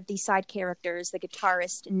about one of the side characters, the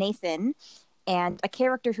guitarist Nathan, and a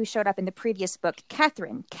character who showed up in the previous book,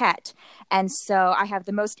 Catherine, Cat. And so I have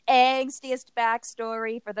the most angstiest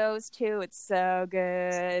backstory for those two. It's so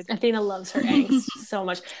good. Athena loves her angst so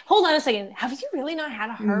much. Hold on a second. Have you really not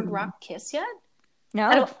had a Hard Rock Kiss yet? No.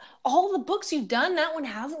 Out of all the books you've done, that one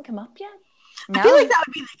hasn't come up yet? No. I feel like that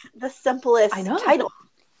would be the simplest title.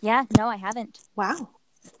 Yeah, no, I haven't. Wow.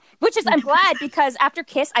 Which is, I'm glad, because after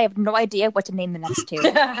Kiss, I have no idea what to name the next two.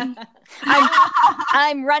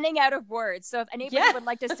 I'm running out of words. So if anybody would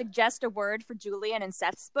like to suggest a word for Julian and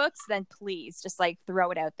Seth's books, then please just like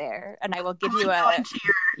throw it out there, and I will give you a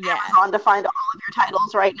Amazon to find all of your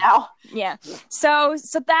titles right now. Yeah. So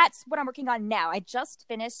that's what I'm working on now. I just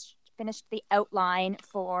finished the outline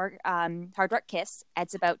for Hard Rock Kiss.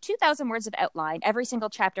 It's about 2,000 words of outline. Every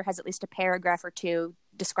single chapter has at least a paragraph or two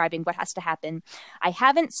describing what has to happen. I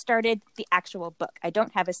haven't started the actual book. I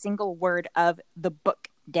don't have a single word of the book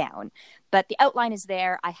down, but the outline is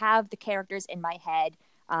there. I have the characters in my head.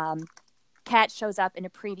 Kat shows up in a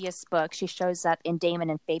previous book. She shows up in Damon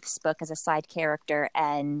and Faith's book as a side character,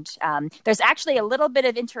 and there's actually a little bit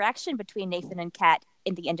of interaction between Nathan and Kat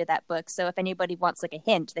in the end of that book. So if anybody wants like a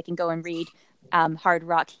hint, they can go and read Hard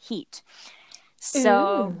Rock Heat.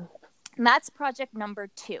 So that's project number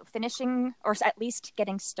 2, finishing or at least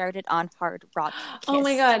getting started on Hard Rock Kiss. Oh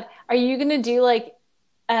my God. Are you going to do like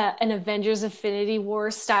an Avengers Infinity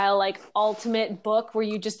War style like ultimate book where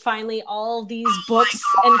you just finally all these books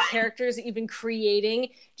and characters that you've been creating,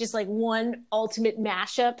 just like one ultimate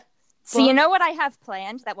mashup? So you know what I have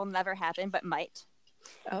planned that will never happen but might?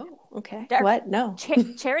 Oh, okay. What? No.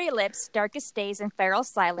 Cherry Lips, Darkest Days, and Feral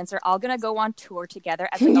Silence are all going to go on tour together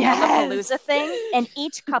as like a Lollapalooza thing, and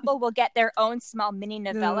each couple will get their own small mini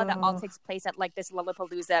novella that all takes place at like this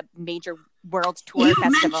Lollapalooza major world tour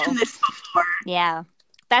festival. Mentioned this before. Yeah.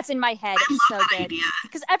 That's in my head. It's so good. Idea.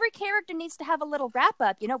 Because every character needs to have a little wrap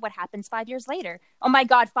up. You know what happens 5 years later? Oh my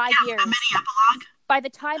God, 5 years. A mini epilogue. By the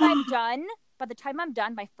time I'm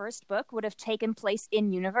done, my first book would have taken place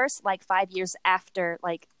in universe like 5 years after.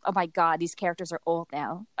 Like, oh my God, these characters are old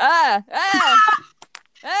now.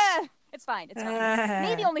 It's fine.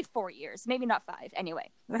 Maybe only 4 years, maybe not 5.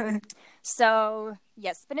 Anyway. So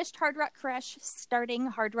yes, finished Hard Rock Crush, starting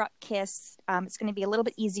Hard Rock Kiss. It's going to be a little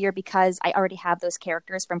bit easier because I already have those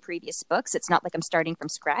characters from previous books. It's not like I'm starting from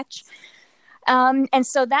scratch. And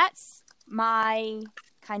so that's my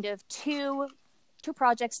kind of two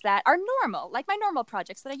projects that are normal, like my normal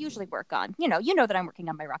projects that I usually work on. You know that I'm working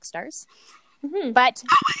on my rock stars. Mm-hmm. But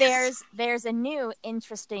there's a new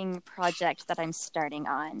interesting project that I'm starting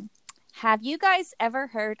on. Have you guys ever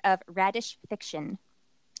heard of Radish Fiction?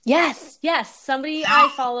 Yes. Somebody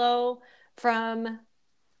I follow from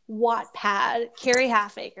Wattpad, Carrie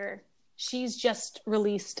Halfacre. She's just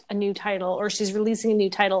released a new title, or she's releasing a new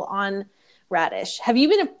title on Radish. Have you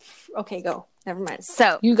been okay, go. Never mind.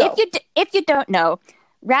 So you go. If you don't know,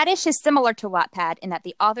 Radish is similar to Wattpad in that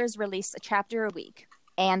the authors release a chapter a week,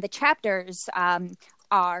 and the chapters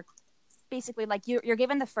are basically like you're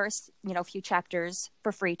given the first few chapters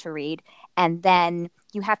for free to read, and then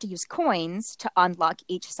you have to use coins to unlock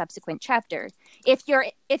each subsequent chapter. If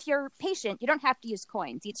you're patient, you don't have to use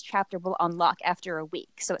coins. Each chapter will unlock after a week,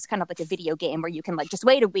 so it's kind of like a video game where you can like just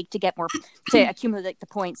wait a week to get more to accumulate the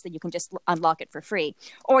points that you can just unlock it for free,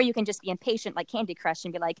 or you can just be impatient like Candy Crush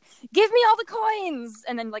and be like, give me all the coins,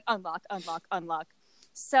 and then like unlock.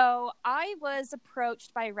 So I was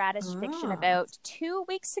approached by Radish Fiction about 2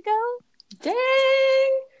 weeks ago. Dang!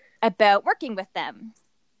 About working with them.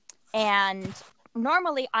 And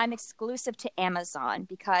normally I'm exclusive to Amazon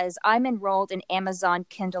because I'm enrolled in Amazon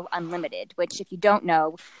Kindle Unlimited, which if you don't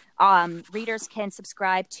know, readers can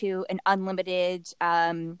subscribe to an unlimited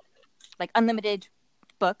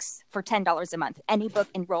books for $10 a month. Any book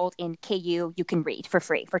enrolled in KU you can read for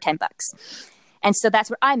free for $10. And so that's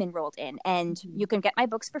what I'm enrolled in. And you can get my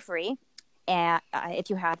books for free if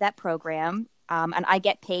you have that program. And I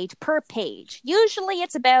get paid per page. Usually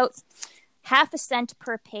it's about half a cent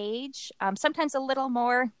per page, sometimes a little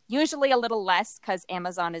more, usually a little less, because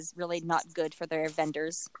Amazon is really not good for their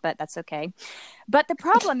vendors, but that's okay. But the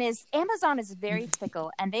problem is Amazon is very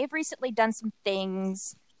fickle, and they've recently done some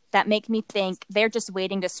things that make me think they're just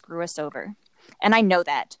waiting to screw us over. And I know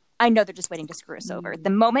that. I know they're just waiting to screw us over. The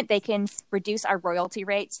moment they can reduce our royalty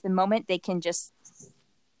rates, the moment they can just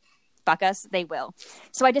fuck us, they will.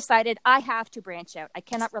 So I decided I have to branch out. I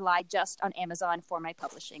cannot rely just on Amazon for my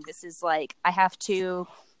publishing. This is like, I have to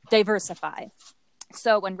diversify.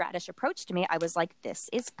 So when Radish approached me, I was like, this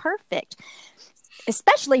is perfect.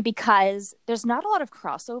 Especially because there's not a lot of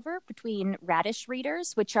crossover between Radish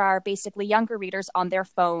readers, which are basically younger readers on their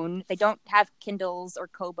phone. They don't have Kindles or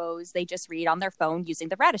Kobos. They just read on their phone using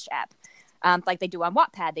the Radish app. Like they do on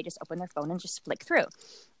Wattpad. They just open their phone and just flick through.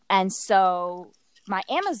 And so my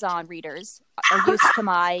Amazon readers are used to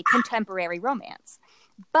my contemporary romance.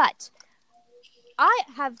 But I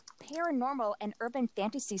have paranormal and urban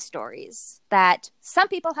fantasy stories that some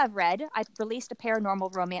people have read. I released a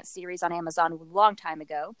paranormal romance series on Amazon a long time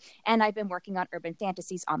ago, and I've been working on urban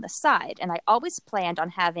fantasies on the side. And I always planned on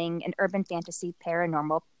having an urban fantasy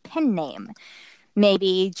paranormal pen name.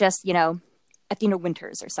 Maybe just, Athena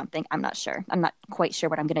Winters or something. I'm not sure. I'm not quite sure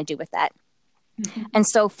what I'm going to do with that. And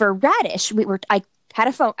so for Radish, I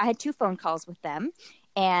had 2 phone calls with them,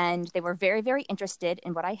 and they were very, very interested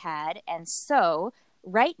in what I had. And so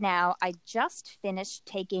right now, I just finished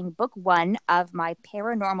taking book 1 of my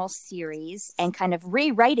paranormal series and kind of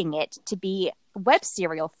rewriting it to be web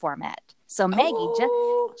serial format. So Maggie,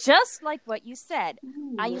 just like what you said,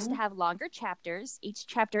 I used to have longer chapters. Each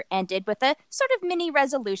chapter ended with a sort of mini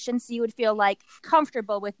resolution, so you would feel like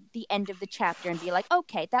comfortable with the end of the chapter and be like,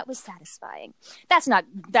 okay, that was satisfying. That's not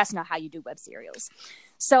how you do web serials.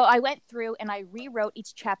 So I went through and I rewrote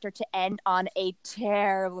each chapter to end on a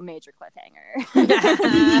terrible major cliffhanger.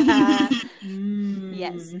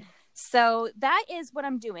 Yes. So that is what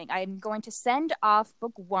I'm doing. I'm going to send off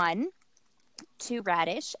book 1 to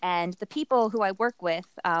Radish, and the people who I work with,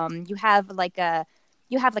 you have like a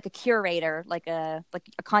curator, like a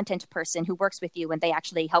content person who works with you, and they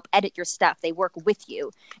actually help edit your stuff. They work with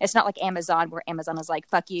you. It's not like Amazon, where Amazon is like,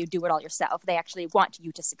 fuck you, do it all yourself. They actually want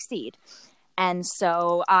you to succeed. And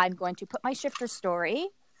so I'm going to put my Shifter story,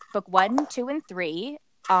 book 1, 2, and 3,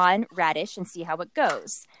 on Radish and see how it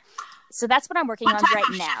goes. So that's what I'm working on right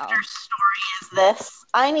now. What type of Shifter story is this?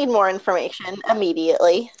 I need more information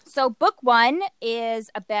immediately. So book 1 is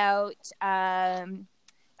about a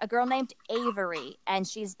girl named Avery, and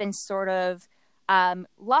she's been sort of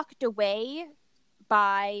locked away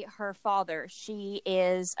by her father. She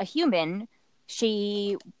is a human,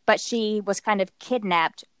 but she was kind of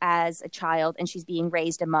kidnapped as a child, and she's being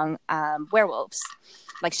raised among werewolves,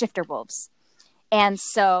 like shifter wolves. And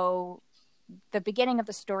so the beginning of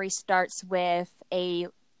the story starts with a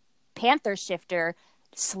panther shifter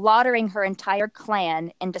slaughtering her entire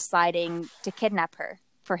clan and deciding to kidnap her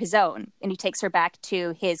for his own. And he takes her back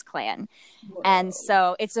to his clan. Whoa. And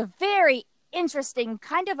so it's a very interesting,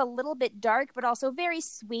 kind of a little bit dark, but also very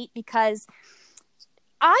sweet, because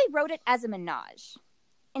I wrote it as a menage.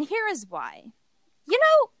 And here is why. You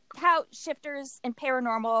know how shifters and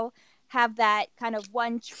paranormal have that kind of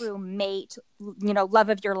one true mate, love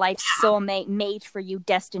of your life, soulmate, made for you,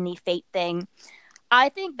 destiny, fate thing. I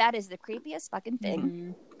think that is the creepiest fucking thing.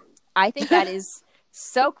 Mm-hmm. I think that is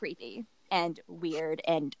so creepy and weird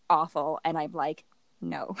and awful. And I'm like,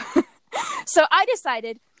 no. So I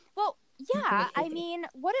decided, well, yeah, I mean,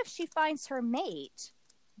 what if she finds her mate?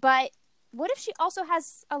 But what if she also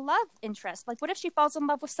has a love interest? Like, what if she falls in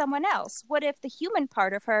love with someone else? What if the human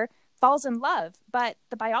part of her falls in love, but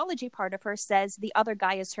the biology part of her says the other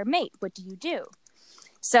guy is her mate? What do you do?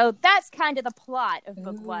 So that's kind of the plot of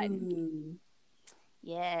book 1.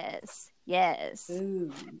 Yes.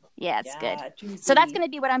 Ooh. Yeah, it's good. Juicy. So that's going to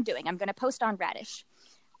be what I'm doing. I'm going to post on Radish.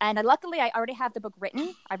 And luckily, I already have the book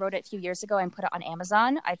written. I wrote it a few years ago and put it on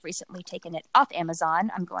Amazon. I've recently taken it off Amazon.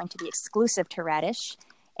 I'm going to be exclusive to Radish.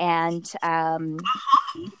 And so I'm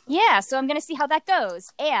going to see how that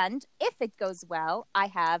goes. And if it goes well, I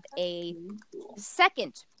have a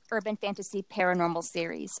second urban fantasy paranormal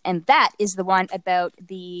series. And that is the one about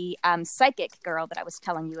the psychic girl that I was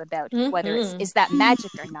telling you about, whether is that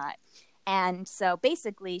magic or not. And so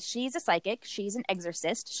basically, she's a psychic. She's an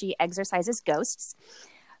exorcist. She exorcises ghosts.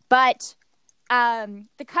 But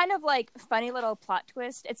the kind of like funny little plot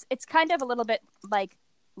twist, it's kind of a little bit like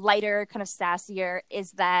lighter, kind of sassier,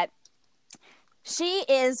 is that she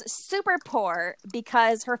is super poor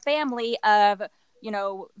because her family of,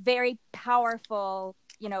 very powerful,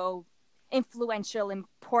 influential,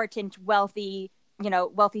 important, wealthy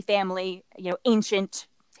family, ancient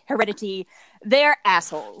Heredity, they're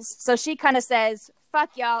assholes. So she kind of says,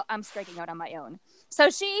 fuck y'all, I'm striking out on my own. So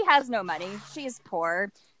she has no money. She's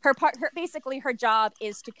poor. Basically her job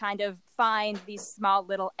is to kind of find these small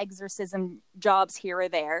little exorcism jobs here or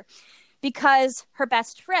there because her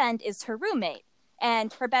best friend is her roommate.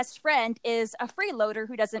 And her best friend is a freeloader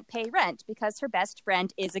who doesn't pay rent because her best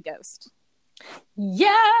friend is a ghost.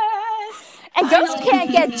 Yes! And ghosts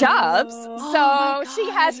can't get jobs, so she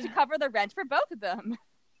has to cover the rent for both of them.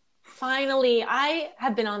 Finally, I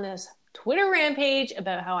have been on this Twitter rampage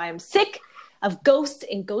about how I am sick of ghosts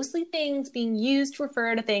and ghostly things being used to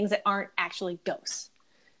refer to things that aren't actually ghosts.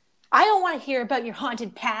 I don't want to hear about your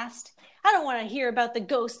haunted past. I don't want to hear about the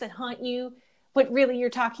ghosts that haunt you, but really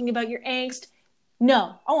you're talking about your angst.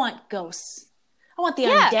 No, I want ghosts. I want the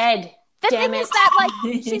undead. The thing is that,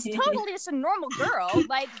 like, she's totally just a normal girl.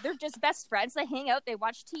 Like, they're just best friends. They hang out. They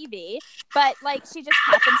watch TV. But, like, she just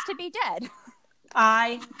happens to be dead.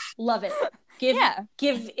 I love it.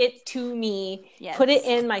 Give it to me. Yes. Put it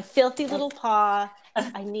in my filthy little paw.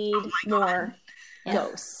 I need more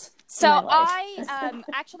ghosts. So I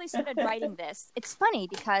actually started writing this. It's funny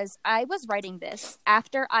because I was writing this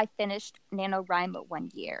after I finished NaNoWriMo one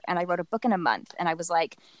year. And I wrote a book in a month. And I was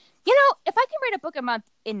like, you know, if I can write a book a month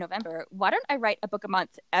in November, why don't I write a book a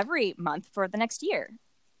month every month for the next year?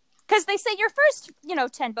 Because they say your first,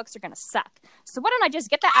 10 books are going to suck. So why don't I just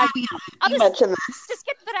get that out? I'll just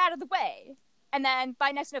get that out of the way. And then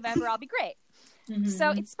by next November, I'll be great. Mm-hmm. So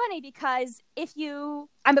it's funny because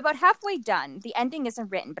I'm about halfway done. The ending isn't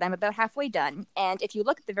written, but I'm about halfway done. And if you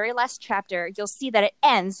look at the very last chapter, you'll see that it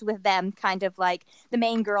ends with them kind of like the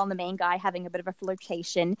main girl and the main guy having a bit of a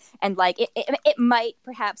flirtation. And like, it might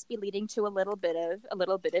perhaps be leading to a little bit of,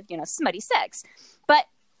 smutty sex. But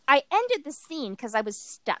I ended the scene because I was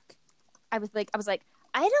stuck. I was like,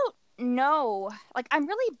 I don't know. Like, I'm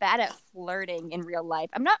really bad at flirting in real life.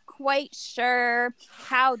 I'm not quite sure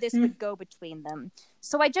how this would go between them.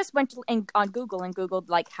 So I just went on Google and Googled,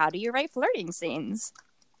 like, how do you write flirting scenes?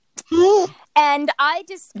 And I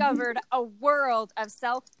discovered a world of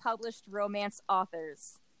self-published romance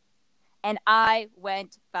authors. And I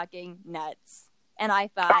went fucking nuts. And I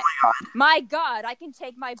thought, my God, I can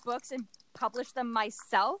take my books and publish them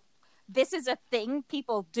myself? This is a thing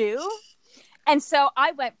people do? And so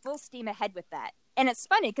I went full steam ahead with that. And it's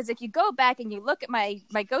funny because if you go back and you look at my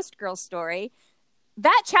Ghost Girl story,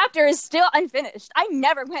 that chapter is still unfinished. I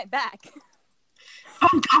never went back. Oh,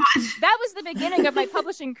 God. That was the beginning of my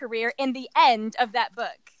publishing career and the end of that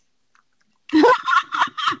book.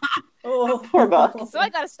 Oh, poor book. So I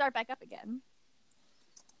got to start back up again.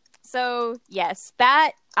 So, yes,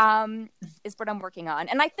 that is what I'm working on.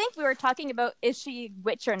 And I think we were talking about, is she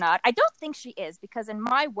witch or not? I don't think she is, because in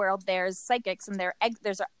my world, there's psychics and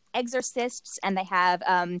there's exorcists, and they have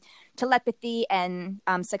telepathy and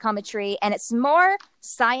psychometry, and it's more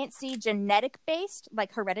science-y, genetic-based,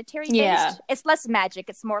 like hereditary-based. Yeah. It's less magic.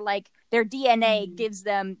 It's more like their DNA gives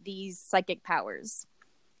them these psychic powers.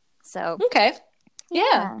 So, okay.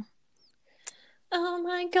 Yeah. Oh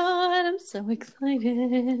my God, I'm so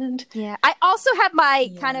excited. Yeah. I also have my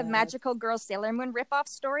kind of magical girl Sailor Moon ripoff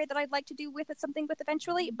story that I'd like to do something with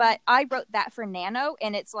eventually, but I wrote that for Nano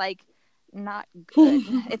and it's like not good.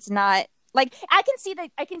 It's not like I can see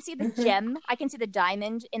the gem, I can see the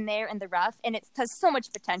diamond in there in the rough, and it has so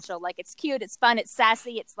much potential. Like it's cute, it's fun, it's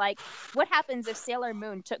sassy. It's like what happens if Sailor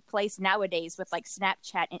Moon took place nowadays with like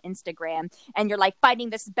Snapchat and Instagram, and you're like fighting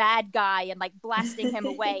this bad guy and like blasting him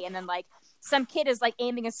away, and then like some kid is like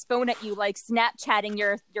aiming a phone at you, like Snapchatting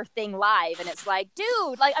your thing live, and it's like,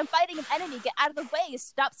 dude, like I'm fighting an enemy, get out of the way,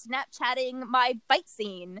 stop Snapchatting my fight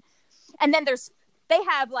scene. And then they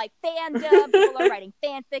have like fandom, people are writing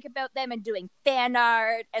fanfic about them and doing fan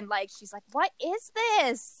art, and like she's like, what is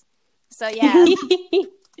this? So yeah.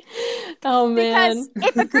 Oh man. Because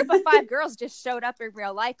if a group of 5 girls just showed up in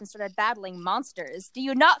real life and started battling monsters, do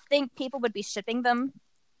you not think people would be shipping them?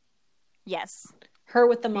 Yes. Her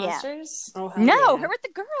with the monsters? Yeah. Oh, no, her with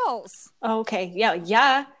the girls. Oh, okay. Yeah.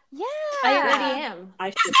 I already am.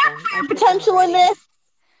 I should them. Potential in this.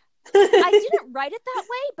 I didn't write it that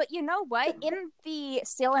way, but you know what? In the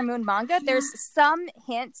Sailor Moon manga, there's some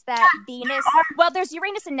hints that Venus... Well, there's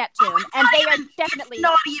Uranus and Neptune, and they are definitely...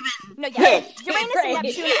 Not even... No, yeah. Uranus and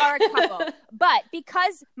Neptune are a couple. But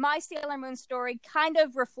because my Sailor Moon story kind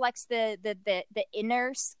of reflects the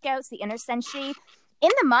inner scouts, the inner senshi, in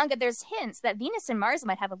the manga, there's hints that Venus and Mars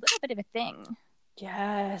might have a little bit of a thing.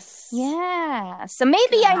 Yes. Yeah. So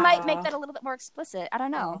maybe I might make that a little bit more explicit. I don't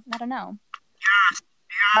know.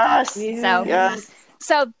 Yes.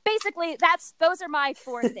 So basically, those are my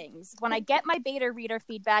 4 things. When I get my beta reader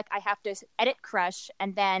feedback, I have to edit Crush,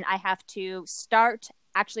 and then I have to start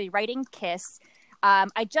actually writing Kiss.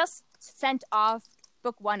 I just sent off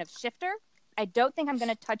book 1 of Shifter. I don't think I'm not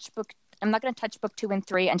going to touch book 2 and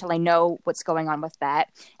 3 until I know what's going on with that.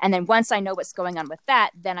 And then once I know what's going on with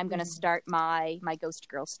that, then I'm going to start my Ghost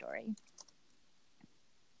Girl story.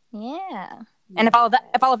 Yeah. And if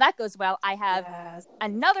all of that goes well, I have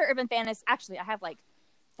another urban fantasy. Actually, I have like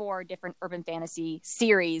 4 different urban fantasy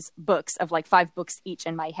series books of like 5 books each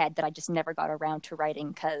in my head that I just never got around to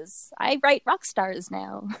writing because I write rock stars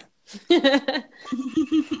now. And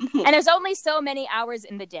there's only so many hours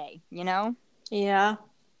in the day, you know? Yeah.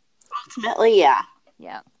 Ultimately, yeah.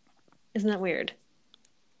 Yeah. Isn't that weird?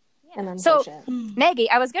 Yeah. And so, unfortunate. Maggie,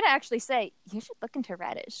 I was going to actually say, you should look into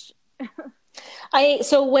Radish.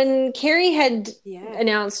 So when Carrie had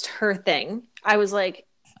announced her thing, I was like,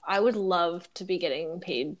 I would love to be getting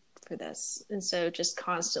paid for this instead of just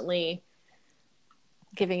constantly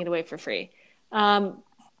giving it away for free.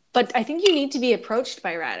 But I think you need to be approached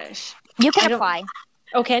by Radish. You can apply.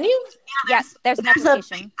 Oh, can you? Yes, there's an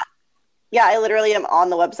application. Yeah, I literally am on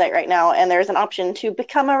the website right now, and there's an option to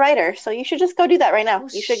become a writer. So you should just go do that right now.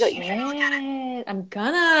 You should go. You should look at it. I'm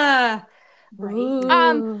gonna.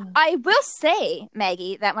 I will say,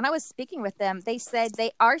 Maggie, that when I was speaking with them, they said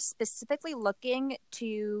they are specifically looking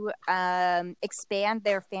to expand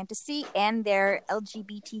their fantasy and their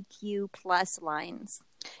LGBTQ plus lines.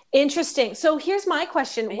 Interesting. So here's my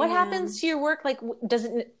question: what happens to your work? Like,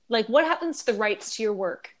 what happens to the rights to your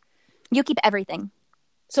work? You keep everything.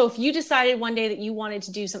 So if you decided one day that you wanted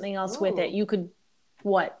to do something else with it, you could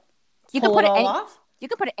what? You pull could put it all off? You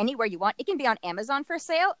can put it anywhere you want. It can be on Amazon for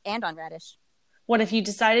sale and on Radish. What if you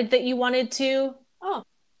decided that you wanted to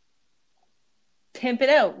pimp it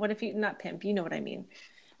out? What if you not pimp? You know what I mean.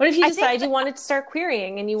 What if you decided you wanted to start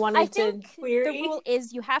querying and you wanted to query? The rule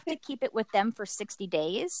is you have to keep it with them for 60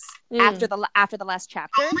 days after the last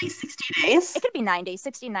chapter. Only 60 days? It could be 9 days,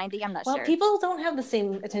 60, 90, I'm not sure. Well, people don't have the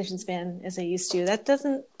same attention span as they used to.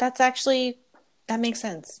 That makes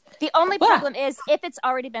sense. The only problem is if it's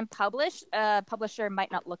already been published, a publisher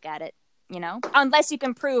might not look at it, you know? Unless you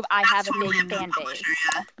can prove I have a big fan base.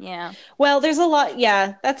 Yeah. Well, there's a lot.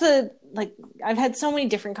 Yeah. I've had so many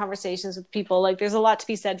different conversations with people. Like, there's a lot to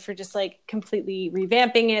be said for just like completely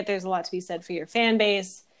revamping it. There's a lot to be said for your fan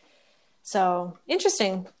base. So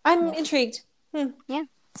interesting. I'm intrigued. Yeah.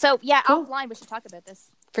 So yeah, cool. Offline, we should talk about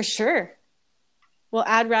this. For sure. We'll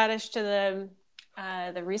add Radish to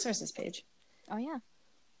the resources page. Oh yeah.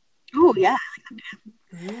 Oh yeah.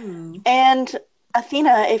 And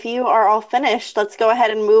Athena, if you are all finished, let's go ahead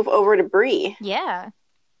and move over to Bree. Yeah.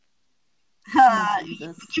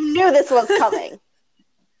 You knew this was coming.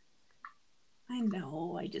 I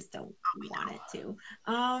know. I just don't want it to.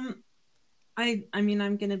 I mean,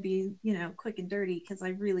 I'm gonna be, quick and dirty because I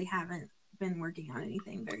really haven't been working on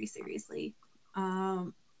anything very seriously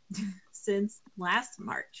since last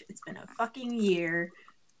March. It's been a fucking year.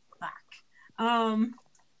 Fuck.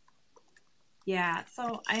 Yeah.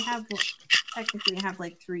 So I have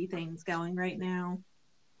like 3 things going right now.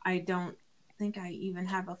 I don't think I even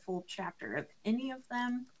have a full chapter of any of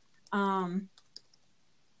them.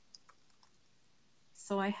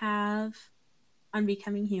 So I have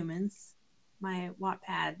Unbecoming Humans, my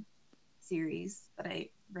Wattpad series that I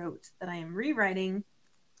wrote that I am rewriting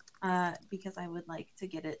because I would like to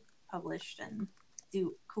get it published and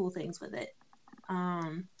do cool things with it.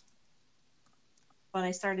 But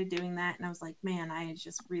I started doing that and I was like, man, I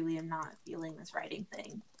just really am not feeling this writing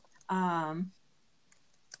thing.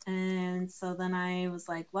 And so then I was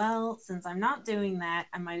like, well, since I'm not doing that,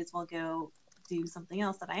 I might as well go do something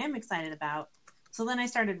else that I am excited about. So then I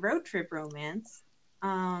started Road Trip Romance,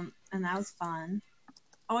 and that was fun.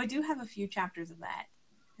 Oh, I do have a few chapters of that.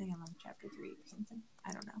 I think I'm on chapter 3 or something.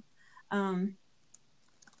 I don't know.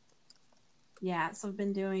 Yeah, so I've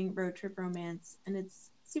been doing Road Trip Romance, and it's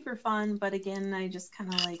super fun, but again, I just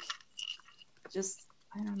kind of like,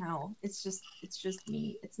 I don't know. It's just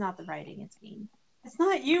me. It's not the writing, it's me. It's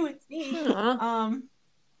not you, it's me.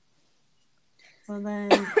 So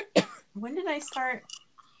then, when did I start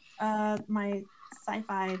my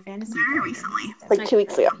sci-fi fantasy? Very recently, like 2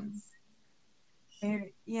 weeks ago.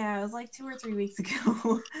 Yeah, it was like 2 or 3 weeks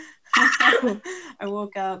ago. I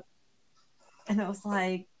woke up and I was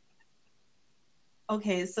like,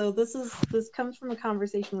 okay, so this comes from a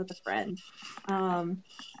conversation with a friend.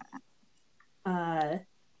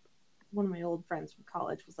 One of my old friends from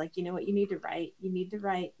college was like, you know what you need to write? You need to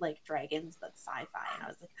write like dragons, but sci-fi. And I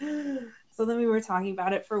was like, so then we were talking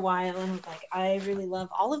about it for a while, and I was like, I really love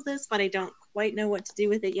all of this, but I don't quite know what to do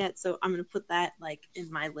with it yet. So I'm going to put that like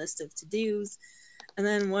in my list of to-dos. And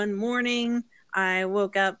then one morning I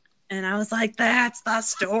woke up and I was like, that's the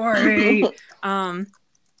story.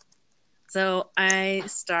 So I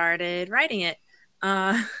started writing it.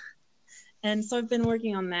 And so I've been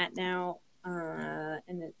working on that now.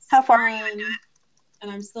 And it's How far fun. are you into it? And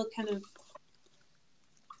I'm still kind of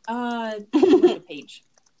like a page.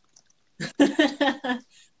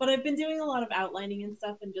 But I've been doing a lot of outlining and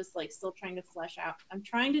stuff and just like still trying to flesh out. I'm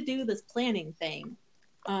trying to do this planning thing.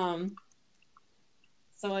 So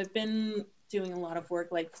I've been doing a lot of work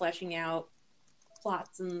like fleshing out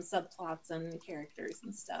plots and subplots and characters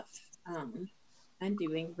and stuff. I'm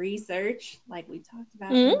doing research like we talked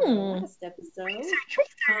about in our last episode.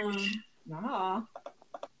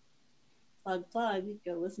 Plug.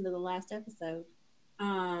 Go listen to the last episode.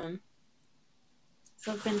 So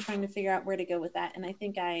I've been trying to figure out where to go with that, and I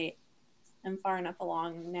think I am far enough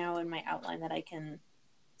along now in my outline that I can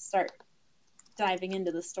start diving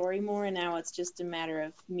into the story more, and now it's just a matter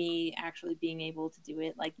of me actually being able to do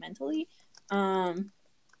it like mentally.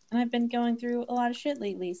 And I've been going through a lot of shit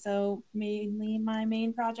lately, so mainly my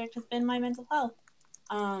main project has been my mental health.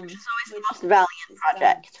 It's always the most valiant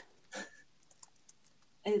project.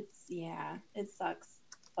 It sucks,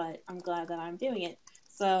 but I'm glad that I'm doing it.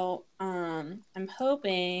 So I'm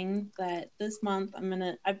hoping that this month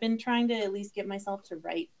I've been trying to at least get myself to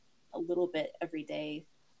write a little bit every day.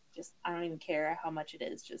 Just, I don't even care how much it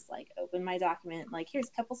is. Just like open my document, like here's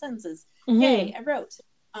a couple sentences. Yay, I wrote.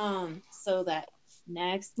 So that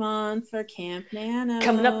next month for Camp Nano,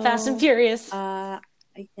 coming up fast and furious, I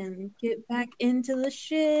can get back into the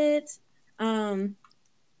shit.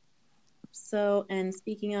 So, and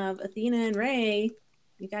speaking of Athena and Ray,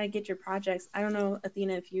 you gotta get your projects. I don't know,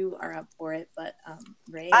 Athena, if you are up for it, but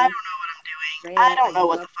Ray, I don't know what I'm doing. I don't know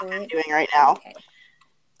what the fuck I'm doing right now. Okay.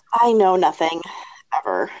 I know nothing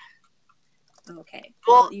ever. Okay.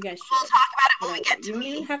 Well, you guys should. We'll talk about it when we get to you me. don't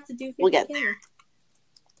even have to do 50K. We'll get there.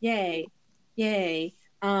 Yay.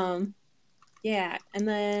 Yeah, and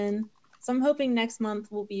then so I'm hoping next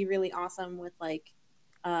month will be really awesome with like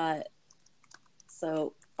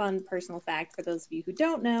so fun personal fact for those of you who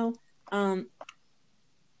don't know,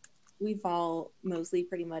 we've all mostly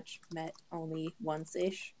pretty much met only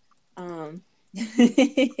once-ish in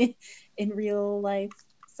real life.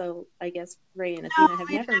 So I guess Ray and Athena have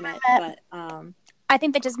never met, but I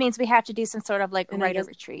think that just means we have to do some sort of like And writer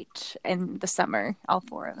retreat in the summer, all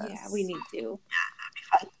four of us. yeah, we need to.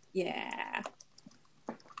 Yeah.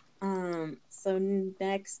 So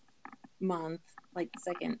next month, like the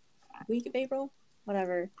second week of April,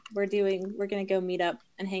 whatever, we're gonna go meet up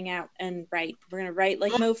and hang out and write. We're gonna write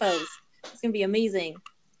like mofos. It's gonna be amazing.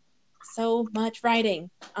 So much writing.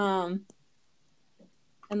 And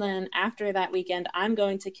then after that weekend, I'm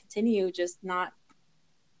going to continue just not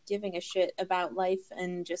giving a shit about life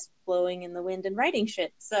and just blowing in the wind and writing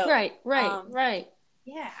shit. So right.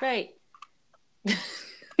 Yeah. Right.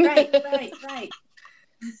 Right.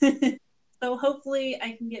 So hopefully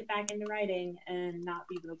I can get back into writing and not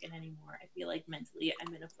be broken anymore. I feel like mentally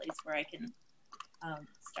I'm in a place where I can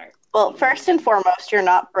start. Well, first and foremost, you're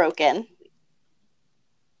not broken.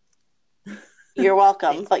 You're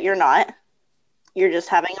welcome, but you're not. You're just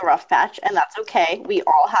having a rough patch, and that's okay. We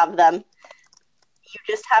all have them. You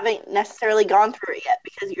just haven't necessarily gone through it yet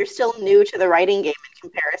because you're still new to the writing game in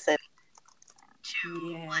comparison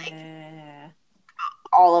to like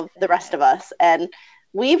all of the rest of us. And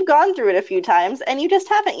we've gone through it a few times, and you just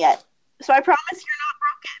haven't yet. So I promise you're not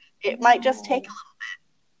broken. It might just take a little bit.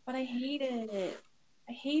 But I hate it.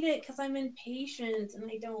 I hate it because I'm impatient,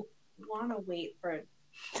 and I don't want to wait for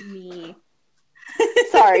me.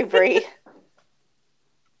 Sorry, Bree.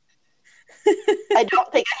 I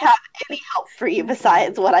don't think I have any help for you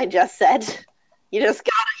besides what I just said. You just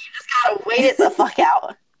gotta wait it the fuck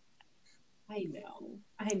out. I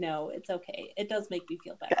know. It's okay. It does make me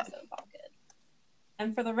feel better, so it's all good.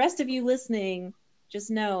 And for the rest of you listening, just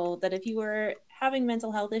know that if you are having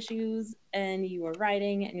mental health issues and you are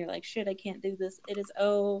writing and you're like, shit, I can't do this, it is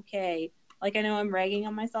okay. Like, I know I'm ragging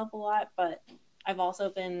on myself a lot, but I've also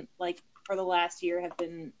been, like, for the last year, have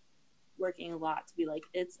been working a lot to be like,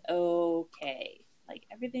 it's okay. Like,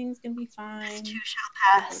 everything's gonna be fine. This too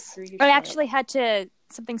shall pass. I actually had to,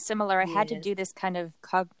 something similar, I had to do this kind of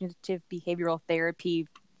cognitive behavioral therapy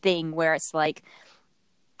thing where it's like,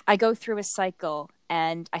 I go through a cycle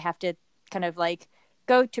and I have to kind of like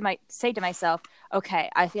say to myself, okay,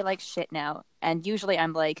 I feel like shit now. And usually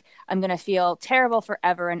I'm like, I'm going to feel terrible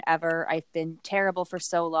forever and ever. I've been terrible for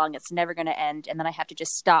so long. It's never going to end. And then I have to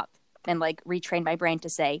just stop and like retrain my brain to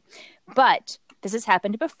say, but this has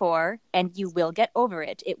happened before and you will get over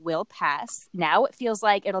it. It will pass. Now it feels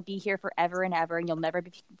like it'll be here forever and ever and you'll never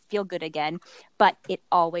feel good again, but it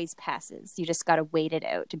always passes. You just got to wait it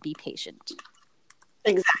out and be patient.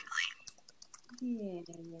 Exactly. Yeah.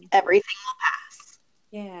 Everything will pass.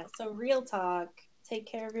 Yeah. So real talk. Take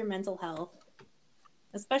care of your mental health.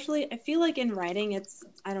 Especially, I feel like in writing, it's,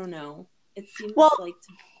 I don't know. It seems Well,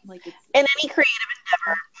 like it's in any creative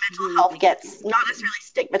endeavor, mental really health big gets issue. not necessarily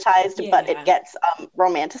stigmatized, but Yeah. it gets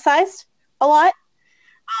romanticized a lot.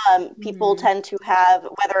 People tend to have,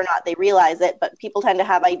 whether or not they realize it, but people tend to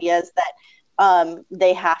have ideas that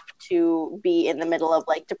they have to be in the middle of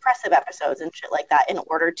like depressive episodes and shit like that in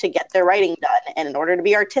order to get their writing done and in order to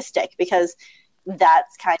be artistic, because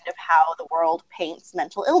that's kind of how the world paints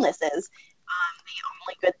mental illnesses. The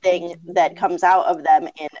only good thing that comes out of them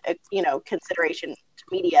in consideration to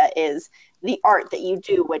media is the art that you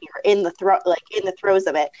do when you're in the throes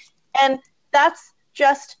of it, and that's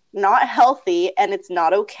just not healthy, and it's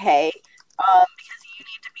not okay, because you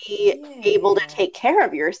need to be able to take care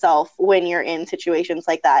of yourself when you're in situations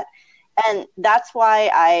like that. And that's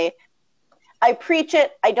why I preach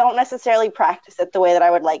it. I don't necessarily practice it the way that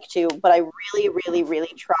I would like to, but I really, really,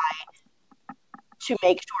 really try to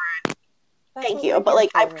make sure. Thank you. But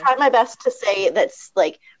like, I've tried my best to say that's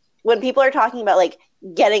like, when people are talking about like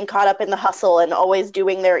getting caught up in the hustle and always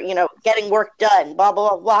doing their, getting work done, blah, blah,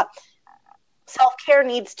 blah, blah. Self-care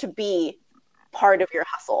needs to be part of your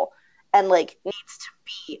hustle and like needs to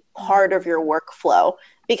be part of your workflow,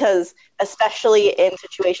 because especially in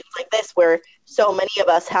situations like this where so many of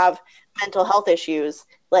us have mental health issues,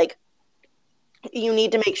 like you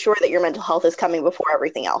need to make sure that your mental health is coming before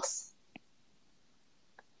everything else.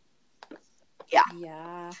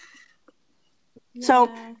 Yeah. So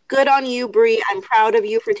good on you, Bree. I'm proud of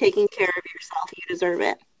you for taking care of yourself. You deserve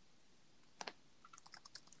it.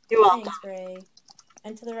 You're welcome. Thanks, Ray.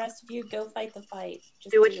 And to the rest of you, go fight the fight.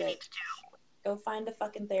 Just do what you need to do. Go find a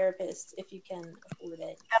fucking therapist if you can afford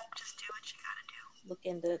it. Yep, just do what you gotta do. Look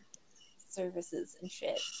into services and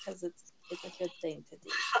shit, because it's a good thing to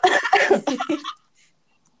do.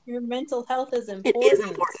 Your mental health is important. It is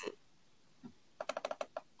important.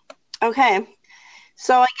 Okay.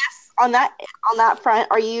 So I guess on that front,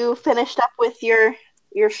 are you finished up with your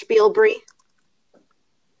spiel, Bree?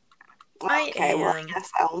 Okay, well, I guess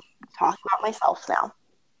I'll talk about myself now.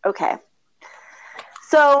 Okay.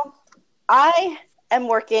 So I am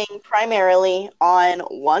working primarily on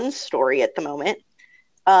one story at the moment.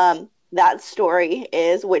 That story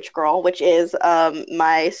is Witch Girl, which is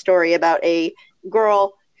my story about a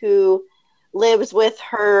girl who lives with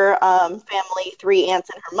her family, 3 aunts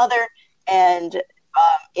and her mother, and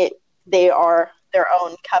they are their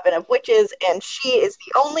own coven of witches, and she is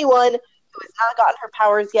the only one who has not gotten her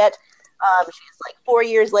powers yet. She's like 4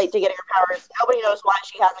 years late to getting her powers. Nobody knows why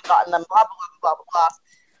she hasn't gotten them, blah, blah, blah, blah, blah.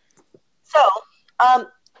 So,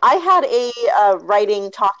 I had a writing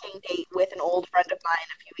talking date with an old friend of mine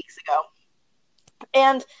a few weeks ago.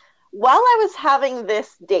 And while I was having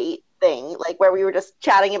this date thing, like where we were just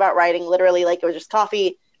chatting about writing, literally like it was just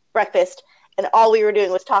coffee, breakfast, and all we were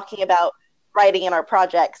doing was talking about writing in our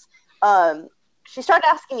projects, she started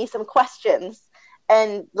asking me some questions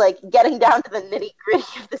and like getting down to the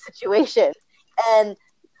nitty-gritty of the situation and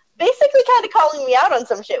basically kind of calling me out on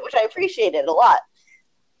some shit, which I appreciated a lot.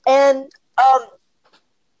 And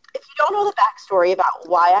if you don't know the backstory about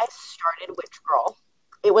why I started Witch Girl,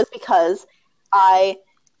 it was because I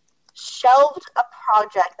shelved a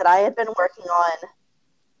project that I had been working on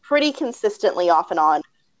pretty consistently off and on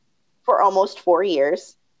for almost 4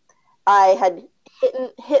 years. I had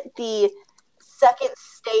hit the second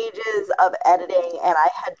stages of editing, and I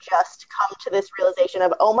had just come to this realization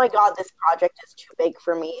of, oh my god, this project is too big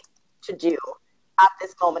for me to do at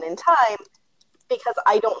this moment in time because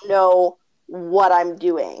I don't know what I'm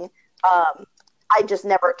doing. I just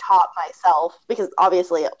never taught myself, because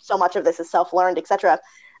obviously so much of this is self-learned, etc.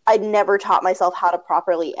 I'd never taught myself how to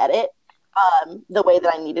properly edit the way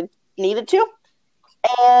that I needed to.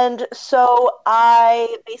 And so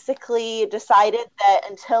I basically decided that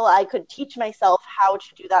until I could teach myself how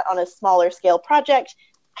to do that on a smaller scale project,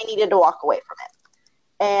 I needed to walk away from it.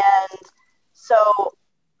 And so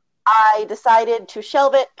I decided to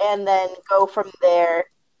shelve it and then go from there.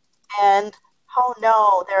 And oh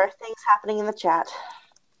no, there are things happening in the chat.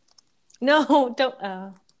 No, don't.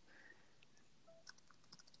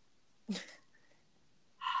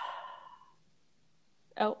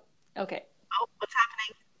 Oh, okay. Oh, what's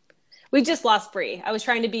happening? We just lost Bree. I was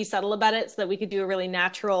trying to be subtle about it so that we could do a really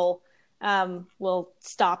natural, we'll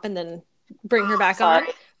stop and then bring her back on.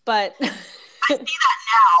 But I see that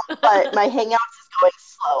now, but my Hangouts is going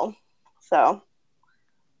slow. So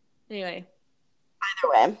anyway.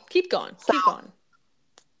 Either way. Keep going. Keep going.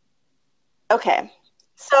 Okay.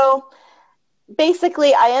 So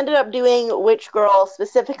basically I ended up doing Witch Girl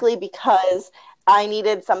specifically because I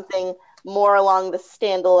needed something more along the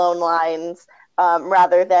standalone lines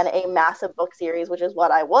rather than a massive book series, which is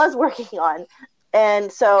what I was working on.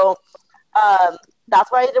 And so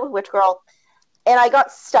that's what I did with Witch Girl. And I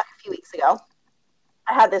got stuck a few weeks ago.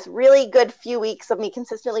 I had this really good few weeks of me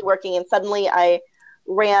consistently working, and suddenly I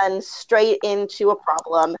ran straight into a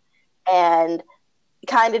problem and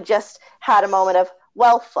kind of just had a moment of,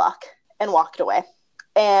 well, fuck, and walked away.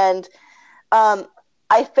 And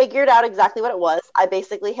I figured out exactly what it was. I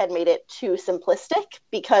basically had made it too simplistic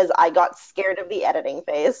because I got scared of the editing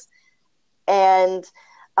phase. And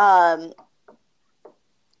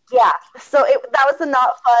yeah, so that was a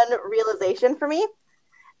not fun realization for me.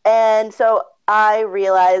 And so I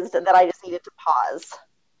realized that I just needed to pause.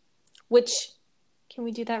 Which, can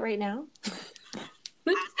we do that right now? I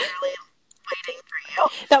was literally waiting for you.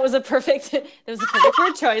 That was a perfect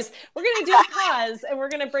word choice. We're going to do a pause, and we're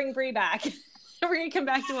going to bring Bree back. We're going to come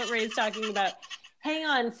back to what Ray's talking about. Hang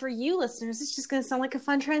on. For you listeners, it's just going to sound like a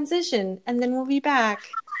fun transition, and then we'll be back.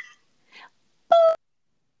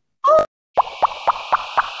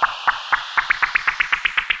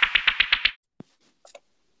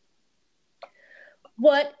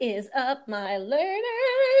 What is up, my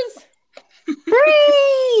learners?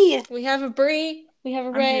 Bree! We have a Bree. We have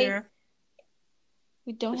a Ray.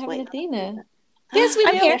 We don't have an Athena. Yes, we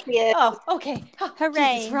do. Here. Oh, okay. Oh,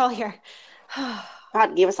 Hooray. Jesus, we're all here.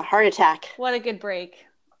 God gave us a heart attack. What a good break.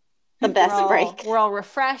 The best break. We're all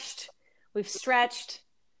refreshed. We've stretched.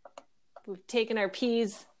 We've taken our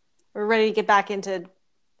peas. We're ready to get back into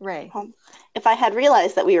Ray. If I had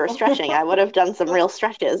realized that we were stretching, I would have done some real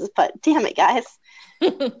stretches, but damn it, guys.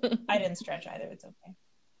 I didn't stretch either. It's okay.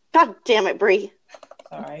 God damn it, Bree.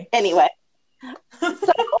 Sorry. Anyway.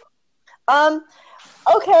 So,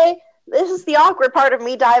 okay. This is the awkward part of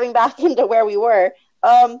me diving back into where we were.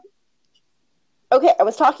 Okay, I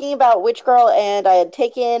was talking about Witch Girl, and I had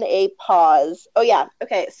taken a pause. Oh, yeah.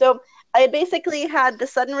 Okay, so I had basically had the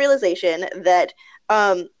sudden realization that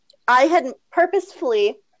I had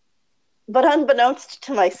purposefully, but unbeknownst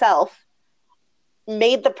to myself,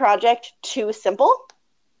 made the project too simple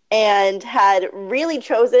and had really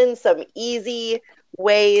chosen some easy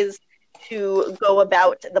ways to go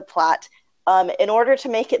about the plot in order to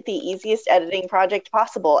make it the easiest editing project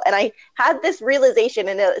possible. And I had this realization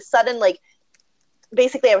in a sudden,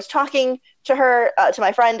 basically I was talking to her, to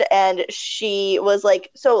my friend, and she was like,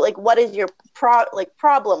 so, what is your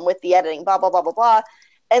problem with the editing, blah, blah, blah, blah, blah.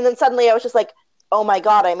 And then suddenly I was just like, oh my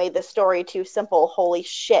God, I made this story too simple. Holy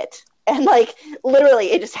shit. And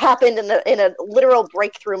literally it just happened in a literal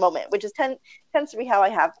breakthrough moment, which tends to be how I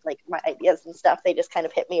have my ideas and stuff. They just kind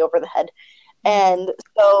of hit me over the head. And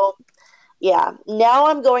so, yeah, now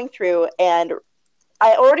I'm going through, and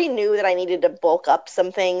I already knew that I needed to bulk up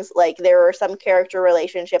some things. There are some character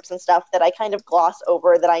relationships and stuff that I kind of gloss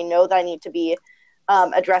over that I know that I need to be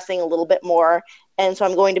addressing a little bit more. And so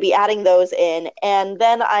I'm going to be adding those in. And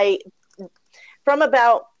then from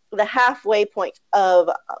about the halfway point of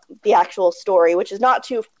the actual story, which is not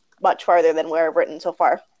too much farther than where I've written so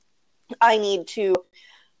far, I need to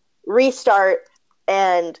restart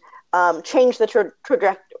and change the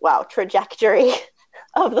trajectory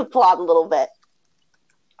of the plot a little bit.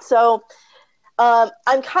 So I'm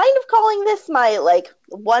kind of calling this my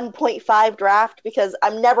 1.5 draft because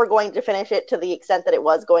I'm never going to finish it to the extent that it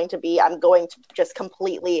was going to be. I'm going to just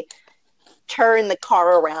completely turn the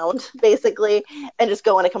car around, basically, and just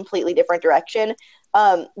go in a completely different direction.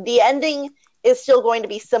 The ending is still going to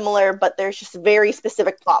be similar, but there's just very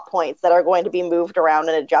specific plot points that are going to be moved around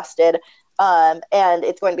and adjusted. And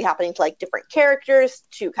it's going to be happening to different characters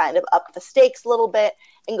to kind of up the stakes a little bit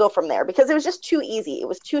and go from there, because it was just too easy. It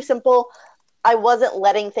was too simple. I wasn't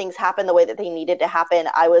letting things happen the way that they needed to happen.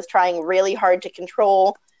 I was trying really hard to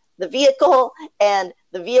control the vehicle, and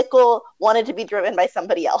the vehicle wanted to be driven by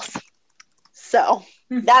somebody else. So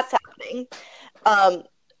that's happening.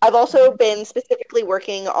 I've also been specifically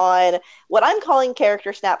working on what I'm calling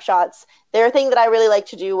character snapshots. They're a thing that I really like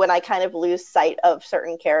to do when I kind of lose sight of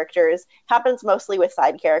certain characters. Happens mostly with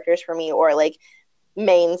side characters for me, or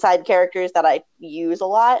main side characters that I use a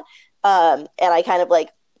lot. And I kind of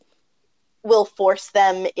will force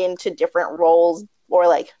them into different roles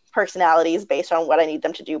or personalities based on what I need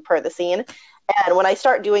them to do per the scene. And when I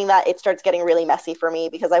start doing that, it starts getting really messy for me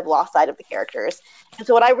because I've lost sight of the characters. And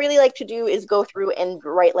so what I really like to do is go through and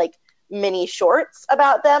write mini shorts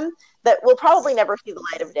about them that will probably never see the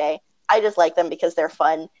light of day. I just like them because they're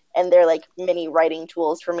fun and they're mini writing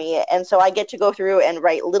tools for me. And so I get to go through and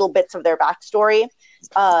write little bits of their backstory.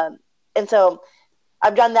 And so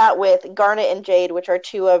I've done that with Garnet and Jade, which are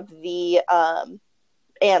two of the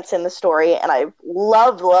ants in the story. And I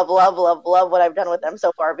love what I've done with them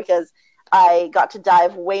so far, because I got to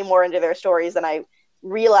dive way more into their stories than I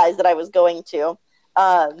realized that I was going to.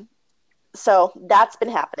 So that's been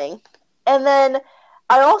happening. And then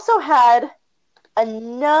I also had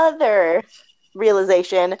another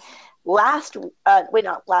realization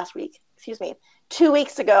not last week, excuse me, 2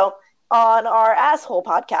 weeks ago on our Asshole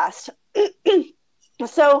podcast.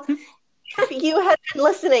 So if you had been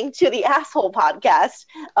listening to the Asshole podcast,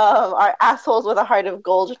 our Assholes with a Heart of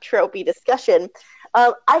Gold tropey discussion,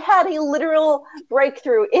 I had a literal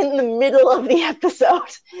breakthrough in the middle of the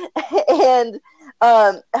episode and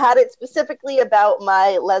had it specifically about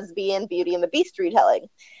my lesbian Beauty and the Beast retelling.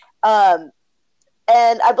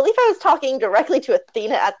 And I believe I was talking directly to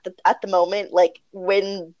Athena at the moment, like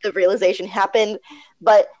when the realization happened.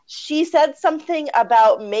 But she said something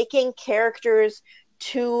about making characters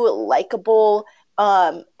too likable,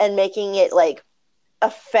 and making it like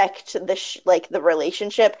affect the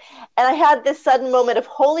relationship. And I had this sudden moment of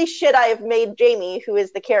holy shit! I have made Jamie, who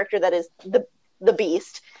is the character that is the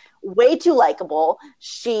Beast, way too likable.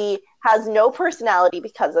 She has no personality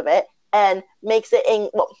because of it. And makes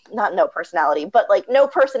it not no personality, but like no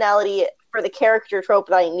personality for the character trope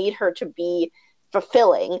that I need her to be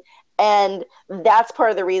fulfilling. And that's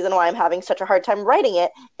part of the reason why I'm having such a hard time writing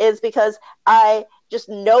it, is because I just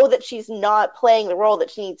know that she's not playing the role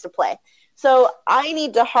that she needs to play. So I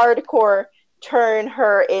need to hardcore turn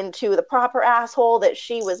her into the proper asshole that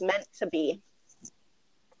she was meant to be.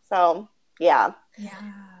 So, yeah.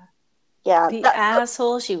 Yeah, the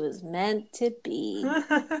asshole she was meant to be.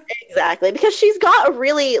 Exactly, because she's got a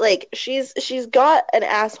really she's got an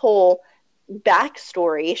asshole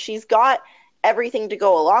backstory. She's got everything to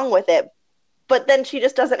go along with it, but then she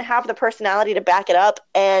just doesn't have the personality to back it up.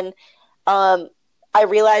 And I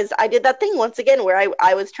realized I did that thing once again where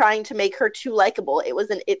I was trying to make her too likable.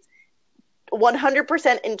 It's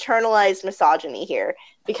 100% internalized misogyny here,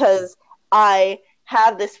 because I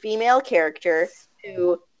have this female character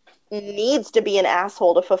who needs to be an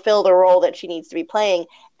asshole to fulfill the role that she needs to be playing,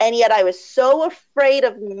 and yet I was so afraid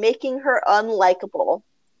of making her unlikable,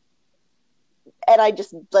 and I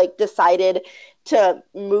just decided to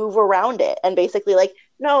move around it and basically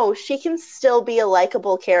no, she can still be a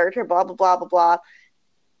likable character, blah blah blah blah blah.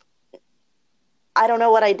 I don't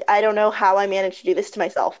know how I managed to do this to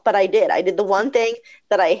myself, but I did the one thing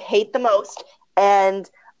that I hate the most. And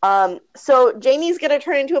so Jamie's gonna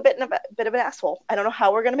turn into a bit of an asshole. I don't know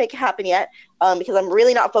how we're gonna make it happen yet, because I'm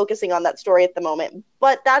really not focusing on that story at the moment.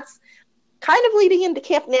 But that's kind of leading into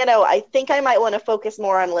Camp Nano. I think I might want to focus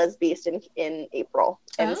more on Lesbeast in April,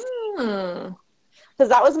 because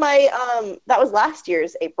that was that was last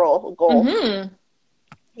year's April goal. Mm-hmm.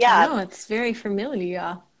 Yeah, no, it's very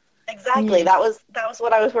familiar. Exactly. That was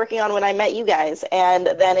what I was working on when I met you guys, and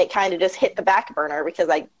then it kind of just hit the back burner because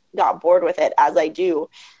I got bored with it, as I do.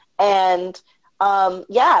 And so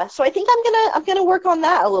I think I'm gonna work on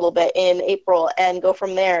that a little bit in April and go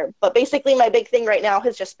from there. But basically my big thing right now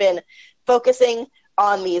has just been focusing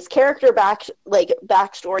on these character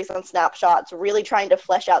backstories and snapshots, really trying to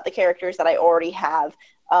flesh out the characters that I already have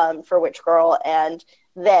for Witch Girl, and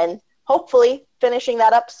then hopefully finishing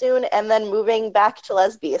that up soon and then moving back to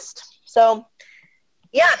Lesbeast. So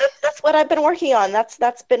yeah, that's what I've been working on. That's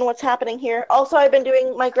been what's happening here. Also, I've been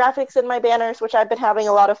doing my graphics and my banners, which I've been having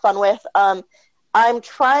a lot of fun with. I'm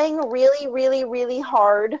trying really, really, really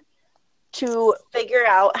hard to figure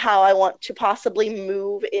out how I want to possibly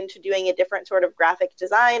move into doing a different sort of graphic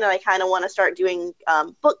design, and I kind of want to start doing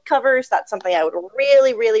book covers. That's something I would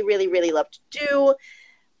really, really, really, really love to do,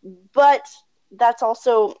 but that's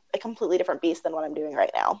also a completely different beast than what I'm doing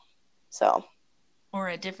right now. So. Or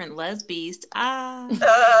a different Lesbeast.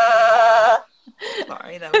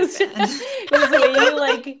 Sorry, that was bad. It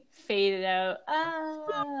was you faded out.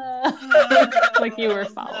 Like you were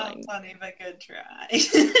following. Not funny, but good try.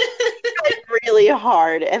 It's really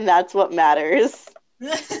hard, and that's what matters.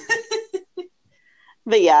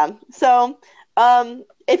 But yeah, so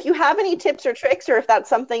if you have any tips or tricks, or if that's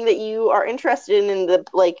something that you are interested in the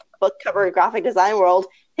book cover graphic design world,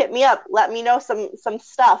 hit me up. Let me know some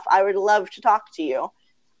stuff. I would love to talk to you.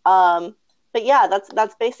 But yeah,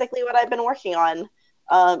 that's basically what I've been working on,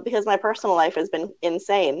 because my personal life has been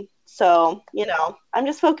insane. So, I'm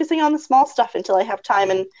just focusing on the small stuff until I have time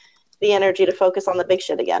and the energy to focus on the big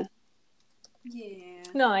shit again. Yeah.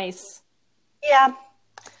 Nice. Yeah.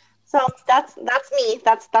 So that's me.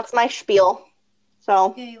 That's my spiel.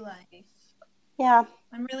 So. Yay, life. Yeah.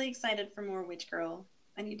 I'm really excited for more Witch Girl.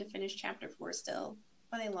 I need to finish chapter 4 still,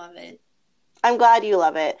 but I love it. I'm glad you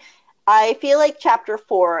love it. I feel like chapter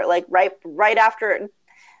 4, right after,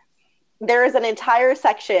 there is an entire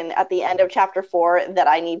section at the end of chapter 4 that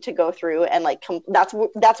I need to go through, and like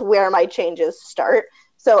that's where my changes start.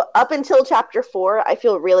 So up until chapter 4, I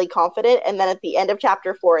feel really confident, and then at the end of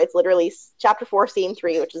chapter 4, it's literally chapter 4, scene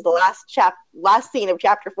 3, which is the last scene of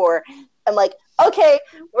chapter 4. I'm like, okay,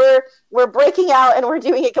 we're breaking out, and we're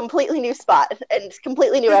doing a completely new spot and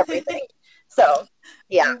completely new everything. So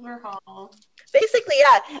yeah, Overhaul. basically,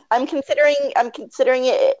 yeah, I'm considering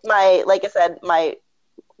it my, like I said, my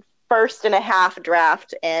first and a half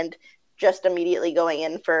draft, and just immediately going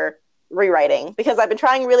in for rewriting, because I've been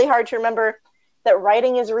trying really hard to remember that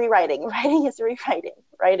writing is rewriting. Writing is rewriting.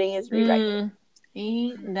 Writing is rewriting.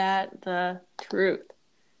 Ain't that the truth?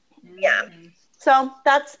 Yeah. So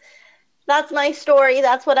that's my story.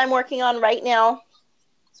 That's what I'm working on right now.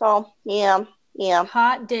 So yeah.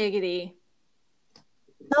 Hot diggity.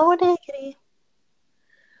 No diggity.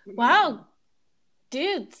 Wow,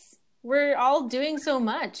 dudes, we're all doing so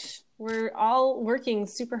much. We're all working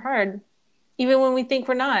super hard, even when we think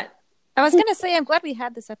we're not. I was gonna say I'm glad we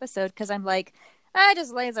had this episode, because I'm like, I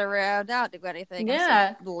just laze around, I don't do anything.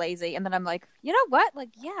 Yeah. I'm so lazy. And then I'm like, you know what? Like,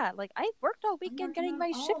 yeah, like I worked all weekend getting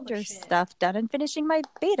my shifter stuff done and finishing my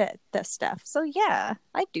beta stuff. So yeah,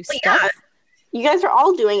 I do stuff. Yeah. You guys are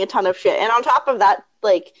all doing a ton of shit, and on top of that,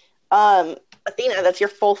 like, Athena, that's your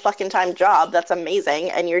full fucking time job. That's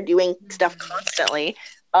amazing, and you're doing stuff constantly.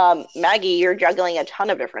 Maggie, you're juggling a ton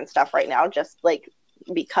of different stuff right now, just like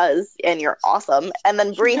because, and you're awesome. And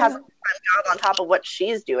then Bree has a full-time job on top of what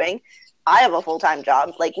she's doing. I have a full-time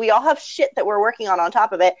job. Like, we all have shit that we're working on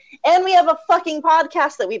top of it, and we have a fucking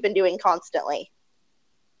podcast that we've been doing constantly.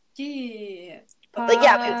 Yeah. Like,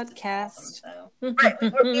 yeah, Podcast. right.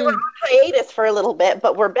 We were on hiatus for a little bit,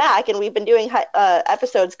 but we're back, and we've been doing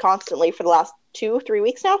episodes constantly for the last 2-3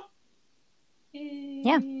 weeks now.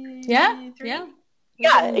 Yeah.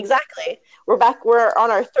 Yeah, exactly. We're back. We're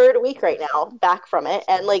on our 3rd week right now, back from it,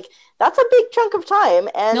 and like that's a big chunk of time.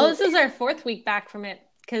 And No, this is our 4th week back from it,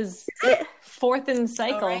 because 4th in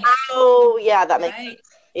cycle. Right. Oh yeah, that makes Right.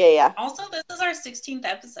 yeah. Also, this is our 16th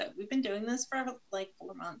episode. We've been doing this for like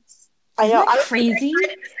 4 months. I know. Isn't that crazy?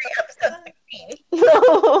 Episode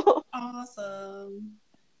 16. Awesome.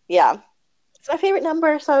 Yeah, it's my favorite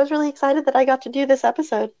number, so I was really excited that I got to do this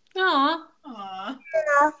episode. Aw. Aw.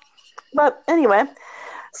 Yeah. But anyway,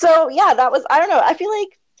 so yeah, that was, I don't know, I feel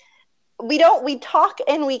like we talk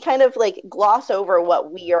and we kind of like gloss over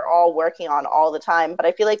what we are all working on all the time, but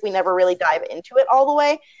I feel like we never really dive into it all the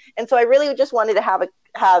way. And so I really just wanted to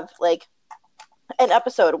have like an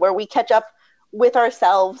episode where we catch up with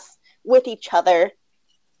ourselves, with each other,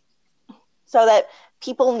 so that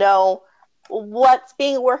people know what's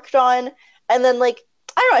being worked on. And then like,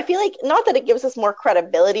 I don't know, I feel like, not that it gives us more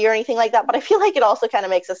credibility or anything like that, but I feel like it also kind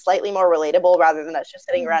of makes us slightly more relatable, rather than us just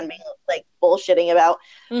sitting around being like bullshitting about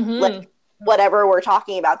like whatever we're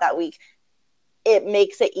talking about that week. It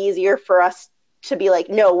makes it easier for us to be like,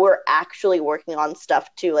 no, we're actually working on stuff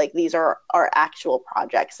too. Like, these are our actual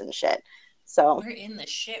projects and shit. So We're in the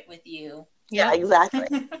shit with you. yeah,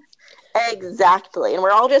 exactly. Exactly. And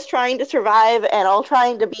we're all just trying to survive and all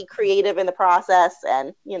trying to be creative in the process,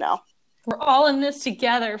 and you know, We're all in this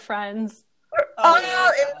together, friends. we're all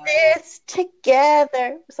in this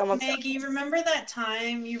together. Maggie, remember that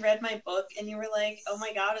time you read my book and you were like, oh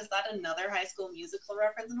my god, is that another High School Musical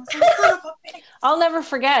reference? And I was like, son of a bitch. I'll never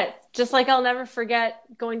forget. Just like I'll never forget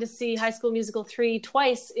going to see High School Musical 3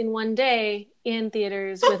 twice in one day in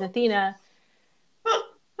theaters with Athena.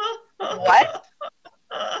 What?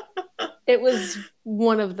 It was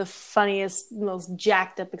one of the funniest, most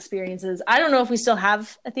jacked up experiences. I don't know if we still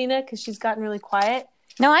have Athena, because she's gotten really quiet.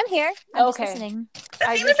 No, I'm here. I'm Okay. just listening.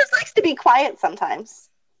 Athena just likes to be quiet sometimes.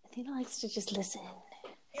 Athena likes to just listen.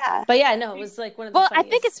 Yeah. But yeah, no, it was like one of the Well, funniest. I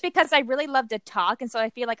think it's because I really love to talk, and so I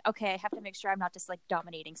feel like, okay, I have to make sure I'm not just like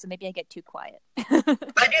dominating, so maybe I get too quiet. I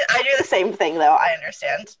do the same thing though. I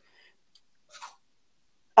understand.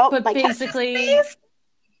 Oh, But my cat basically, just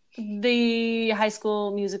sneezed. the High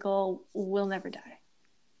School Musical will never die.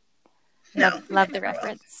 No. Love the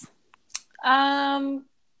reference.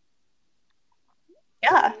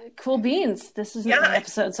 Yeah. Cool beans. This isn't Yeah. my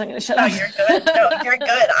episode, so I'm going to shut No, up. you're good. No,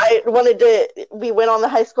 you're good. We went on the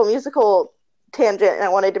High School Musical tangent, and I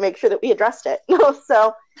wanted to make sure that we addressed it.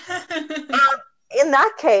 So, in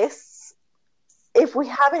that case, if we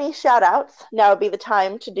have any shout outs, now would be the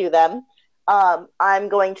time to do them. I'm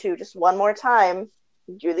going to just one more time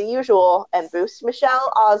do the usual and boost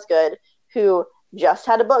Michelle Osgood, who just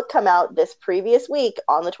had a book come out this previous week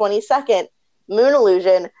on the 22nd, Moon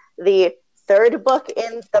Illusion, the 3rd book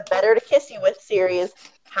in the Better to Kiss You With series,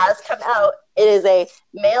 has come out. It is a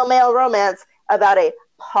male-male romance about a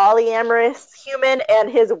polyamorous human and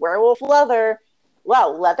his werewolf lover.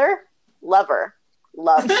 Wow, lover. Whoa.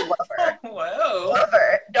 Lover.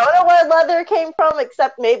 Don't know where leather came from,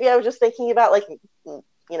 except maybe I was just thinking about, like, gay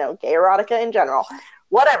erotica in general.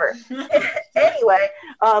 Whatever. Anyway,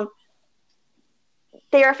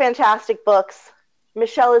 they are fantastic books.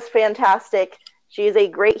 Michelle is fantastic. She is a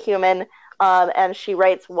great human, and she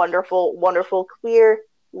writes wonderful, wonderful queer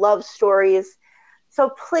love stories.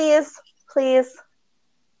 So please, please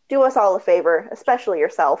do us all a favor, especially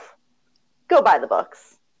yourself. Go buy the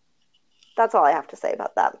books. That's all I have to say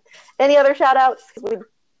about that. Any other shout outs? We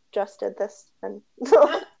just did this. And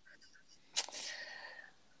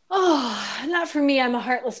Oh, not for me. I'm a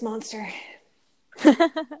heartless monster.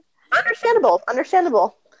 Understandable.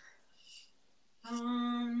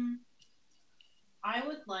 I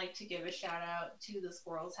would like to give a shout out to the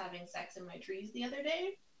squirrels having sex in my trees the other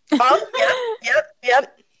day. Oh,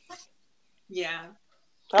 yep. Yeah.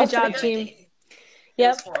 Good job, team.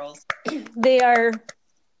 Yep. Squirrels. They are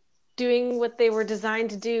doing what they were designed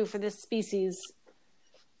to do for this species,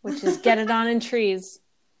 which is get it on in trees.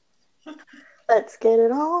 Let's get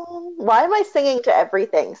it on. Why am I singing to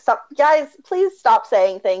everything? Guys, please stop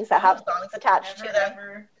saying things that have songs attached to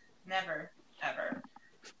them. Never, ever.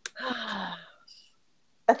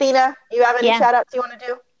 Athena, you have any shout outs you want to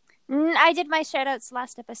do? I did my shout outs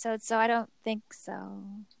last episode, so I don't think so.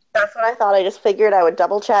 That's what I thought. I just figured I would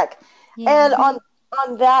double check. Yeah. And on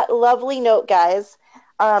that lovely note, guys,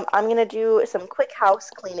 I'm going to do some quick house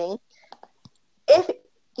cleaning. If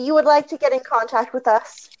you would like to get in contact with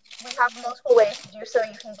us, we have multiple ways to do so.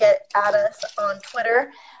 You can get at us on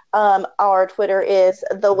Twitter. Our Twitter is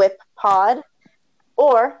TheWhipPod.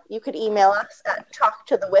 Or you could email us at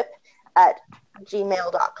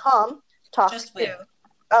talktothewhip@gmail.com. Just whip.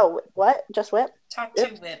 Oh, what? Just whip? Talk to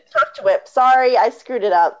whip. Talk to whip. Sorry, I screwed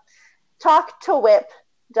it up. Talk to whip,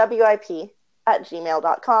 WIP,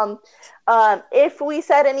 @gmail.com. If we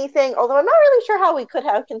said anything, although I'm not really sure how we could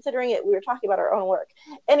have, considering we were talking about our own work.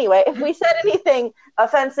 Anyway, if we said anything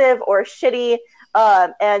offensive or shitty,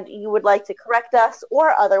 and you would like to correct us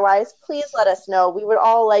or otherwise, please let us know. We would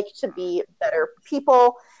all like to be better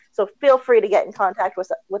people, so feel free to get in contact with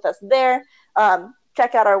us there.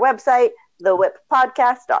 Check out our website,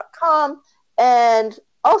 thewhippodcast.com. And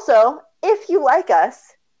also, if you like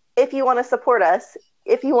us, if you want to support us,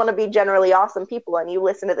 if you want to be generally awesome people and you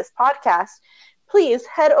listen to this podcast, please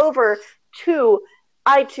head over to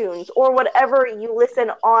iTunes or whatever you listen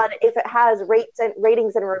on if it has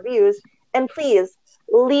ratings and reviews, and please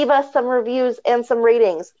leave us some reviews and some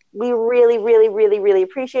ratings. We really, really, really, really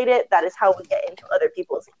appreciate it. That is how we get into other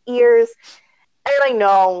people's ears. And I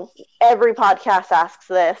know every podcast asks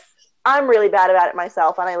this. I'm really bad about it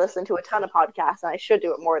myself, and I listen to a ton of podcasts, and I should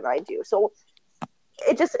do it more than I do. So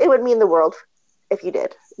it would mean the world if you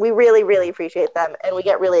did. We really, really appreciate them, and we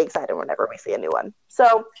get really excited whenever we see a new one.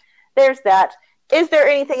 So there's that. Is there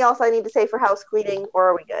anything else I need to say for house cleaning, or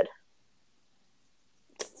are we good?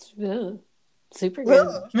 Super good.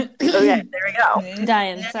 Okay, there we go.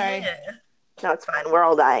 Dying, sorry. No, it's fine. We're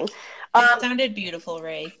all dying. It sounded beautiful,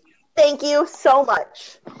 Ray. Thank you so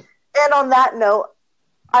much. And on that note,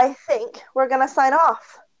 I think we're going to sign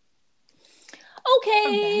off.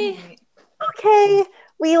 Okay.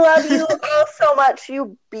 We love you all so much,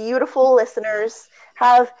 you beautiful listeners.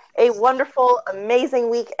 Have a wonderful, amazing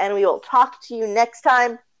week, and we will talk to you next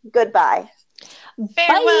time. Goodbye.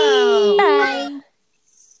 Farewell. Bye.